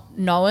it's not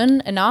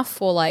known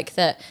enough, or like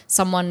that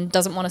someone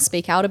doesn't want to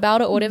speak out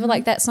about it or whatever,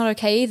 like that's not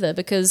okay either,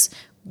 because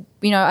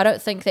I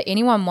don't think that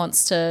anyone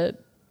wants to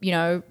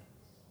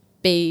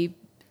be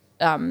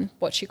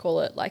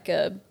like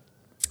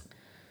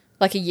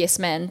like a yes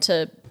man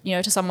to, you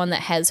know, to someone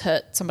that has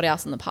hurt somebody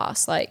else in the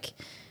past. Like,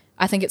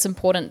 I think it's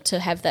important to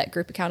have that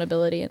group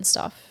accountability and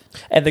stuff.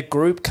 And the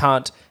group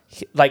can't,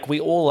 like, we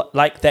all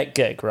like that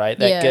gig, right?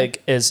 That gig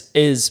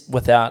is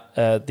without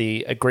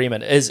the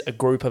agreement, is a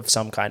group of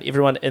some kind.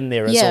 Everyone in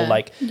there is all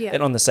like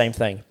in on the same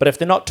thing. But if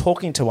they're not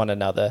talking to one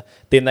another,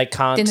 then they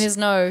can't. Then there's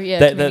no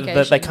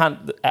communication. They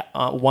can't.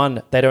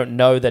 One, they don't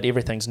know that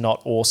everything's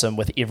not awesome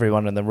with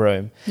everyone in the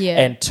room. Yeah.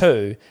 And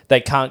two,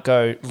 they can't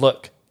go,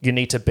 look, you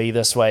need to be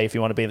this way if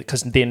you want to be,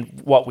 because then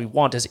what we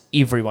want is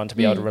everyone to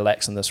be able to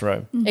relax in this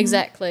room. Mm-hmm.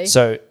 Exactly.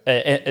 So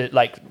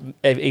like,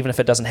 even if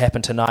it doesn't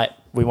happen tonight,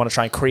 we want to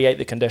try and create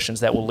the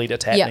conditions that will lead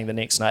it to happening the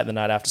next night, the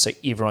night after, so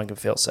everyone can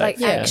feel safe.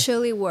 Like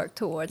actually work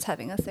towards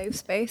having a safe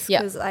space,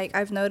 because like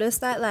I've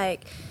noticed that,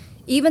 like,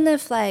 even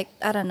if, like,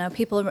 I don't know,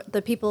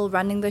 the people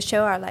running the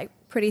show are like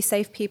pretty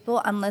safe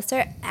people, unless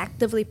they're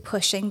actively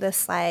pushing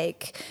this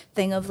like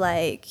thing of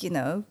like, you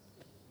know,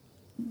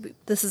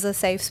 this is a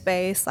safe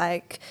space,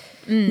 like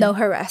no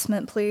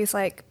harassment please,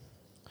 like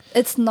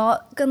it's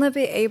not gonna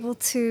be able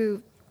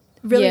to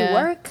really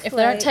work if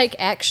they don't take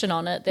action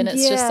on it. Then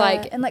it's just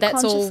like, and like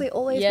that's consciously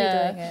always be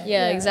doing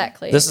it.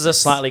 Exactly. This is a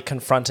slightly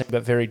confronting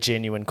but very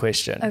genuine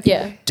question.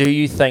 Okay. Do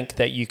you think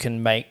that you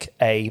can make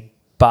a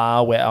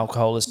bar where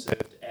alcohol is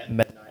served at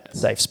midnight a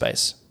safe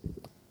space?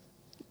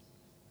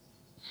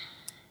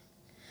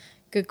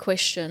 Good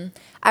question.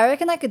 I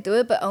reckon I could do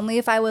it, but only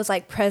if I was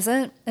like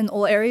present in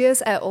all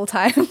areas at all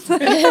times.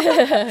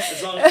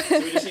 As long as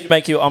we just need to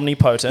make you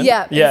omnipotent.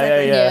 Yeah.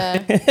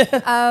 Yeah.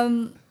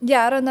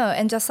 Yeah, I don't know.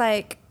 And just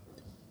like,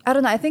 I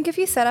don't know. I think if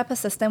you set up a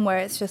system where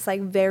it's just like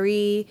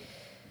very,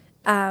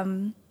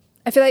 I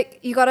feel like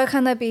you got to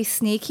kind of be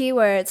sneaky,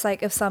 where it's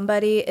like if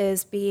somebody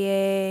is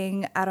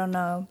being, I don't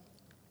know,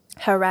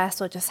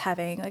 harassed or just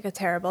having like a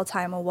terrible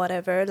time or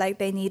whatever, like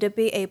they need to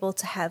be able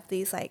to have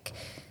these like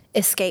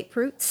escape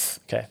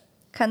routes. Okay.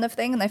 Kind of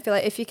thing. And I feel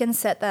like if you can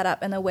set that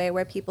up in a way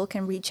where people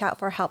can reach out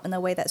for help in a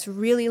way that's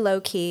really low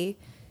key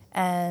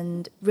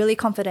and really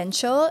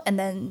confidential, and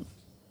then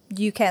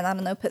you can, I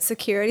don't know, put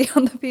security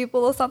on the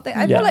people or something,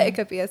 I feel like it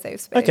could be a safe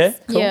space. Okay,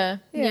 cool.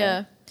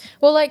 Yeah.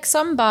 Well, like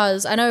some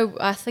bars,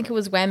 I think it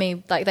was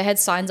Whammy, like they had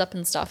signs up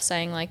and stuff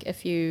saying like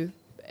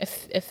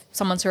if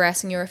someone's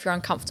harassing you or if you're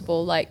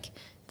uncomfortable, like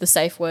the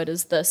safe word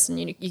is this, and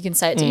you can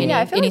say it to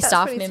any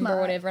staff member smart.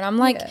 or whatever. And I'm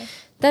like,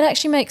 that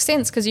actually makes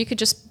sense, because you could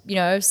just, you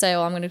know, say,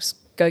 oh, I'm going to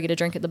go get a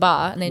drink at the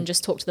bar, and then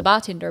just talk to the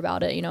bartender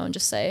about it, you know, and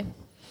just say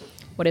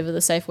whatever the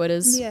safe word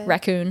is,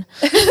 raccoon.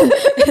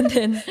 And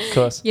then, of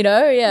course, you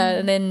know,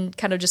 and then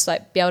kind of just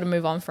like be able to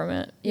move on from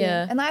it.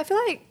 Yeah. And I feel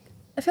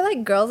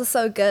like girls are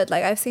so good.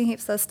 Like I've seen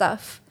heaps of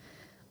stuff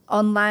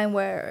online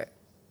where,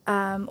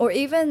 or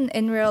even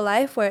in real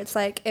life, where it's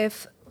like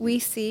if we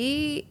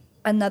see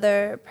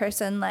another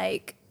person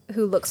like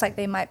who looks like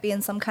they might be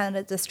in some kind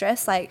of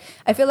distress, like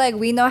I feel like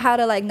we know how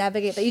to like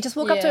navigate that. You just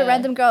walk up to a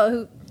random girl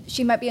who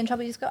she might be in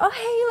trouble, you just go, oh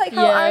hey, like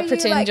how are you?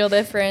 Pretend like, you're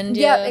their friend.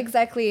 Yeah,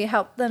 exactly.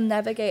 Help them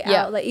navigate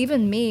out. Like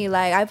even me,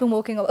 like I've been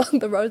walking along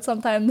the road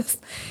sometimes,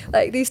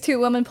 like these two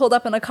women pulled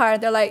up in a car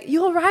and they're like,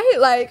 you all right?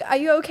 Like, are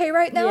you okay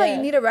right now? Like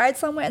you need a ride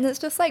somewhere? And it's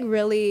just like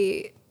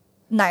really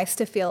nice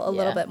to feel a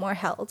little bit more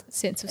held.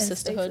 Sense of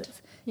sisterhood.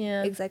 Spaces.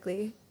 Yeah.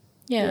 Exactly.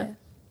 Yeah.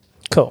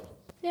 Cool.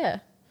 Yeah.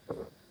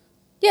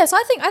 Yeah, so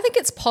I think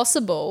it's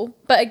possible,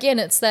 but again,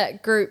 it's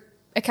that group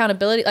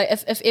accountability. Like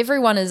if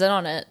everyone is in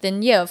on it,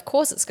 then of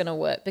course it's going to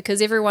work,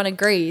 because everyone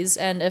agrees.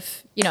 And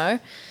if, you know,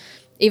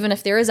 even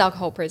if there is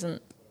alcohol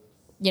present,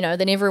 you know,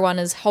 then everyone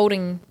is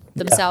holding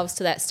themselves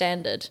to that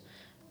standard.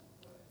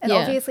 And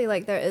obviously,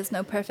 like, there is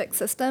no perfect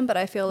system, but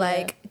I feel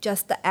like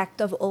just the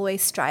act of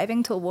always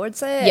striving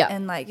towards it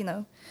and, like, you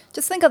know,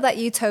 just think of that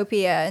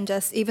utopia, and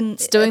just even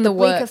doing the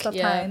work, bleakest of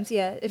times,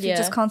 if you're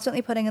just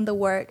constantly putting in the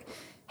work,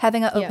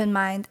 having an open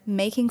mind,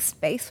 making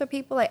space for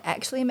people, like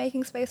actually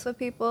making space for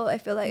people, I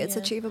feel like it's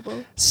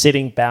achievable.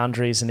 Setting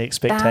boundaries and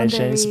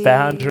expectations.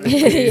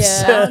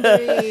 Boundaries.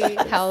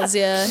 Hells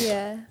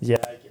Yeah, I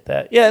get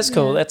that. Yeah, it's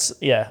cool. That's,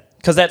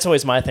 because that's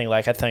always my thing.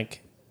 Like, I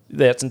think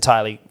that's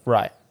entirely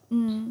right.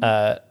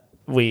 There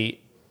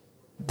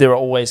are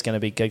always going to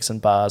be gigs and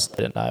bars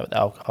late at night with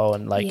alcohol,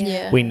 and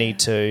like we need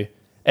to.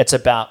 It's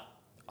about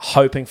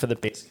hoping for the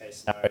best case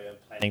scenario and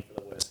planning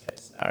for the worst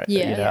case scenario.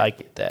 You know, I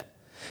get that.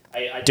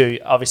 I do,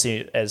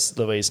 obviously, as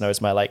Louise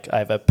knows, I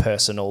have a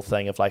personal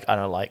thing of like, I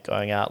don't like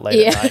going out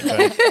late at night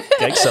going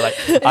gigs. So like,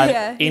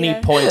 any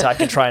point I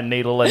can try and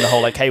needle in the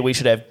whole like, hey, we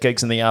should have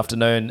gigs in the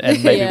afternoon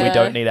and maybe we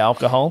don't need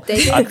alcohol.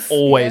 I'm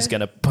always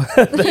going to put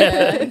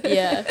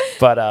that.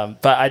 But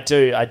I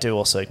do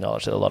also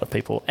acknowledge that a lot of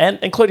people, and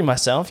including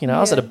myself, you know, I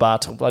was at a bar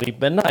till bloody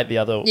midnight the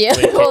other week.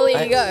 Well,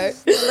 there you go.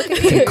 Look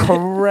at you.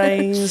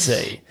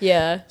 Crazy.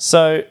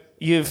 So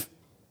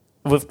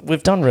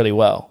we've done really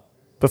well.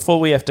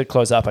 Before we have to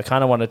close up, I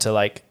kind of wanted to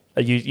like,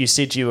 you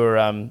said you were,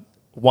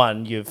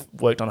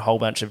 you've worked on a whole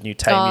bunch of new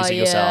tape music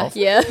yourself.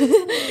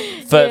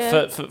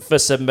 For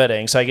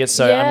submitting. So I guess,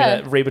 I'm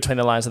going to read between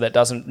the lines that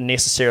doesn't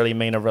necessarily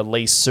mean a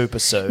release super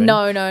soon.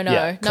 No.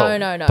 Yeah, cool.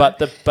 No. But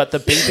the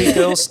BB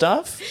Girl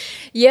stuff?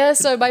 Yeah,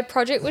 so my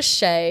project with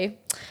Shay,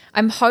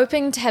 I'm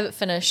hoping to have it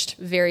finished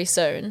very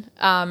soon.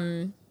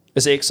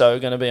 Is EXO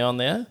going to be on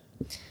there?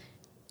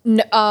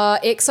 No,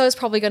 EXO is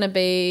probably going to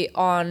be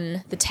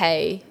on the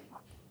Tay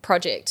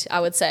project, I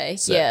would say.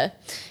 So. Yeah.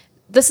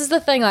 This is the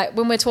thing, like,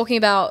 when we're talking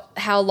about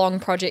how long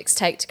projects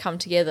take to come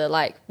together,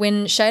 like,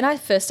 when Shay and I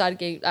first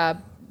started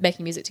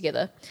making music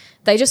together,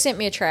 they just sent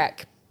me a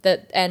track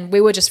and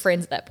we were just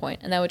friends at that point,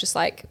 and they were just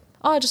like,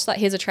 oh, just like,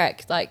 here's a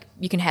track, like,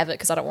 you can have it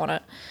because I don't want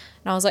it.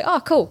 And I was like, oh,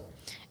 cool.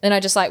 And then I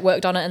just like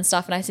worked on it and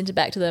stuff, and I sent it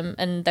back to them,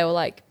 and they were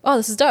like, oh,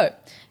 this is dope.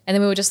 And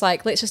then we were just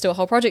like, let's just do a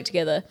whole project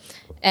together.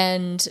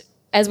 And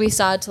as we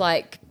started to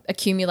like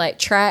accumulate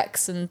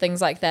tracks and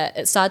things like that,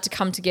 it started to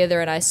come together,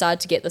 and I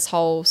started to get this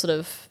whole sort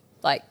of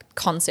like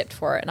concept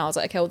for it. And I was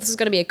like, okay, well, this is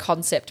going to be a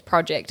concept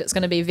project. It's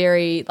going to be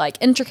very like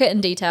intricate and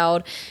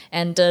detailed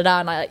and da-da-da.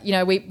 And I, you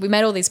know, we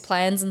made all these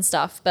plans and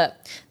stuff,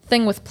 but the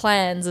thing with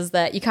plans is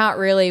that you can't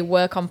really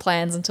work on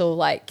plans until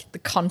like the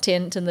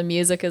content and the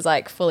music is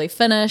like fully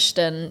finished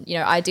and, you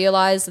know,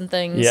 idealized and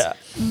things. Yeah.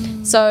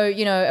 So,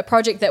 you know, a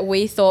project that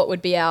we thought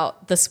would be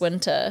out this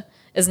winter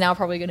is now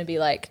probably going to be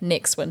like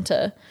next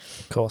winter.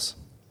 Of course.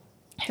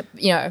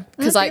 You know,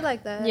 because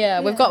like that.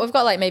 Yeah, we've got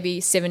like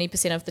maybe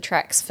 70% of the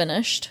tracks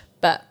finished,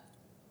 but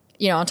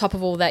you know, on top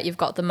of all that, you've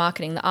got the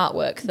marketing, the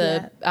artwork,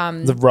 the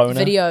Rona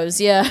videos.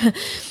 Yeah,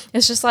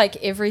 it's just like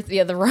everything.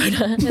 Yeah, the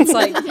Rona. It's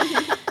like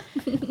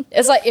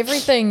it's like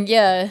everything.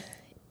 Yeah,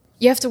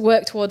 you have to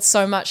work towards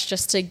so much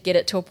just to get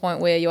it to a point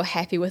where you're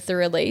happy with the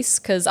release.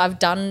 Because I've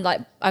done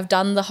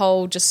the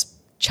whole just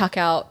chuck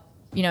out.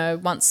 You know,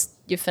 once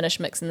you've finished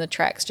mixing the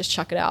tracks, just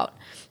chuck it out.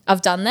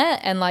 I've done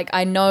that, and like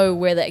I know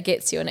where that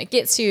gets you, and it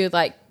gets you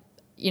like,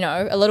 you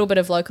know, a little bit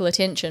of local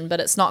attention, but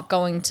it's not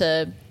going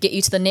to get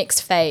you to the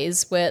next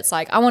phase where it's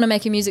like, I want to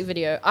make a music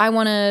video. I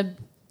want to,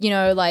 you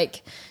know,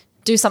 like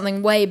do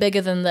something way bigger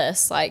than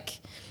this. Like,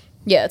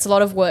 yeah, it's a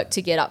lot of work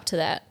to get up to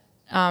that.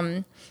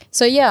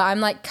 So yeah,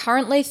 I'm like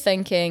currently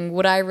thinking,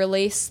 would I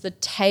release the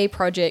Tay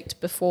project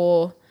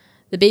before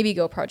the BB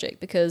Girl project?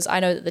 Because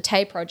I know that the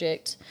Tay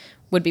project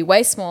would be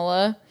way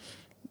smaller,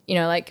 you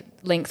know, like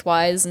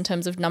lengthwise in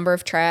terms of number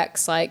of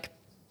tracks. Like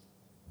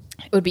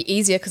it would be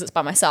easier because it's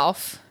by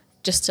myself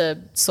just to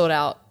sort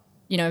out,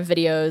 you know,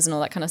 videos and all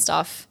that kind of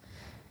stuff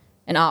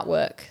and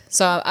artwork.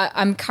 So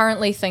I'm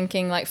currently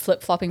thinking like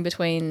flip-flopping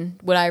between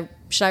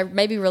should I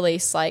maybe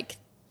release like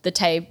the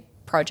Tay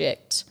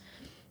project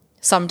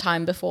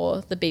sometime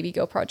before the BB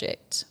Girl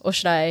project, or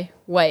should I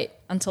wait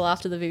until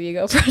after the BB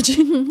Girl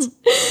project?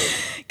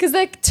 Because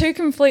they're two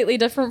completely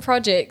different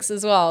projects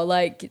as well,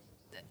 like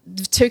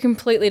two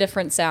completely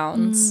different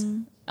sounds.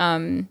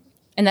 And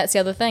that's the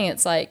other thing.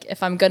 It's like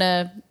if I'm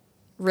gonna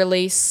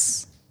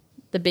release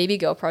the BB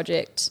Girl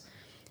project,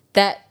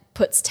 that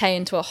puts Tay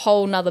into a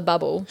whole nother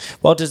bubble.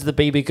 Well, does the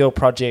BB Girl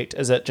project,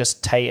 is it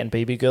just Tay and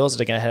BB Girl? Is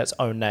it going to have its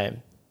own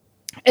name?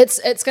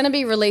 It's going to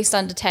be released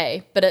under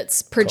Tay, but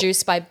it's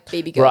produced by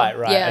BB Girl. Right,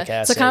 yeah.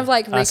 Okay, so kind of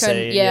like Rico,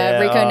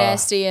 Rico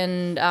Nasty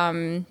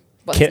and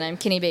what's his name?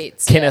 Kenny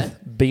Beats. Kenneth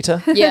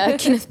Beater? Yeah,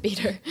 Kenneth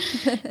Beater.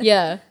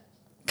 Yeah.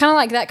 Kind of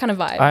like that kind of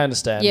vibe. I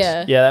understand.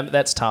 Yeah. Yeah,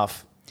 that's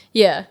tough.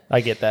 Yeah.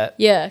 I get that.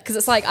 Yeah, because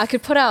it's like I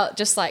could put out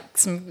just like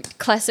some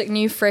classic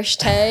new fresh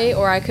Tay,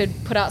 or I could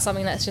put out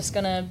something that's just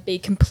going to be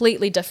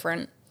completely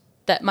different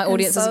that my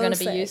audience is going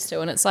to be used to.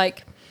 And it's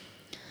like,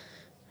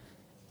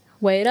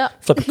 weigh it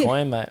up. Flip a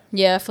coin, mate.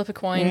 Yeah, flip a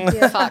coin.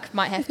 Yeah. Fuck,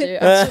 might have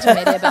to. I was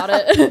talking to Maddie about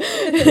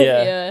it.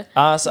 Yeah.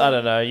 Us, I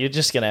don't know. You're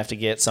just going to have to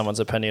get someone's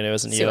opinion who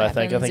isn't you, I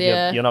think. I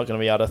think you're not going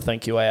to be able to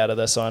think your way out of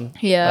this one.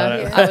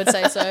 Yeah, I would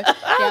say so. Yeah,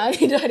 I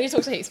need to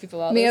talk to heaps of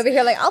people about Me this. over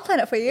here like, I'll plan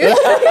it for you.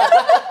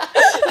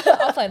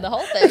 I'll plan the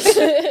whole thing.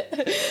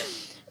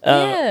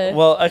 Yeah.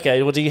 Well,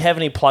 okay. Well, do you have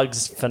any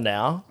plugs for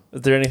now?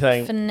 Is there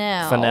anything for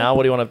now?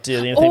 What do you want to do?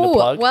 Anything to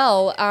plug?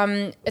 Well,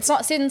 it's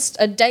not set in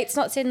a date's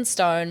not set in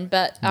stone,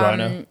 but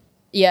Rona.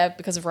 Yeah,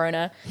 because of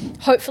Rona.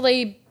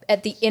 Hopefully,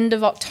 at the end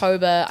of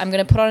October, I'm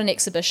going to put on an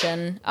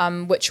exhibition,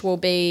 which will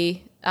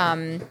be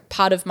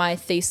part of my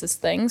thesis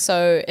thing.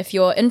 So if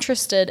you're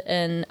interested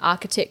in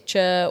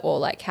architecture or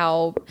like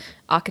how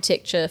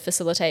architecture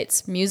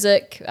facilitates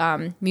music,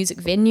 music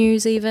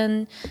venues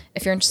even,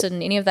 if you're interested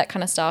in any of that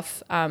kind of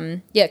stuff,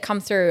 come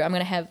through. I'm going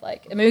to have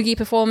like Imugi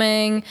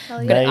performing.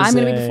 I'm going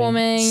to be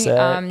performing.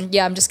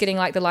 I'm just getting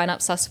like the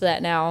lineup sus for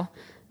that now.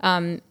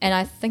 And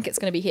I think it's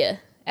going to be here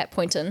at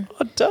Poynton.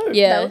 Oh, dope.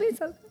 Yeah. That would be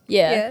so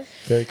Yeah.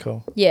 Very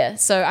cool. Yeah,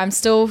 so I'm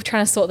still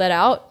trying to sort that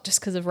out just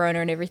because of Rona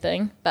and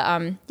everything.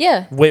 But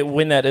yeah.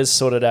 When that is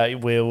sorted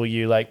out, where will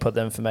you like put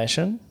the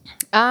information?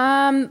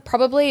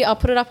 Probably I'll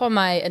put it up on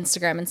my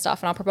Instagram and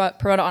stuff, and I'll promote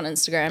it on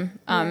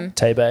Instagram.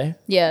 Tay Bay?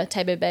 Yeah,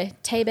 Tay Bay.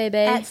 Tay Bay.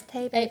 That's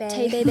Tay Bay.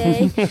 Tay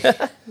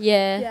Bay.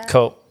 Yeah.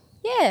 Cool.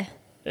 Yeah.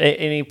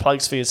 Any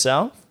plugs for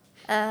yourself?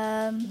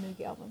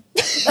 Movie album.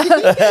 Yeah,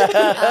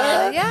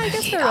 I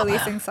guess we're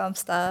releasing some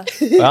stuff.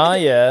 Oh,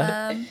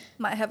 yeah.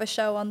 Might have a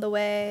show on the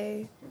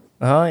way.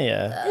 Oh,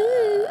 yeah.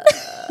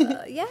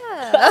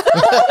 Yeah.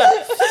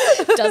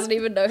 Doesn't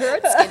even know her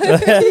schedule.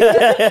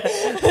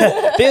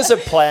 There's a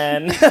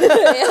plan.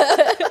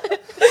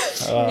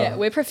 Yeah,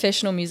 we're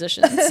professional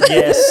musicians.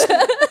 Yes.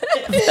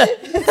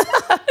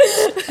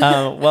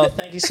 Well,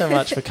 thank you so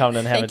much for coming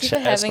and having a Thank you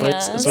chat. for having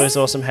It's us. always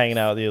awesome hanging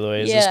out with you,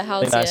 Louise. Yeah, it's really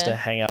how's nice ya? to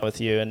hang out with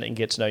you and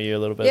get to know you a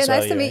little bit Yeah, as well.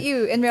 nice to meet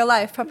you in real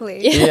life, properly.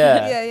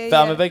 Yeah. But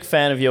I'm yeah. a big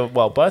fan of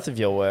both of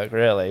your work,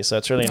 really. So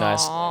it's really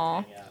nice.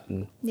 Aw.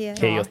 Yeah.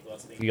 Hear your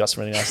thoughts. I think you got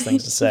some really nice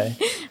things to say.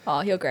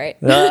 Oh, you're great.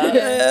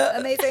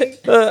 Amazing.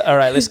 All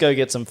right, let's go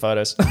get some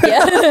photos.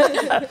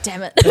 Yeah.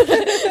 Damn it.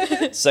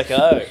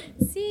 Sicko.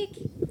 Sick.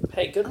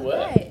 Hey, good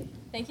work. Right.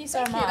 Thank you so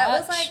Thank much. you. That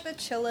was like the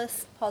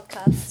chillest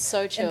podcast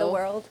so chill. in the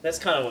world. That's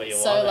kind of what you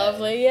So want.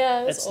 lovely.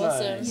 Yeah, it was It's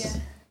awesome. nice.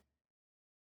 Yeah.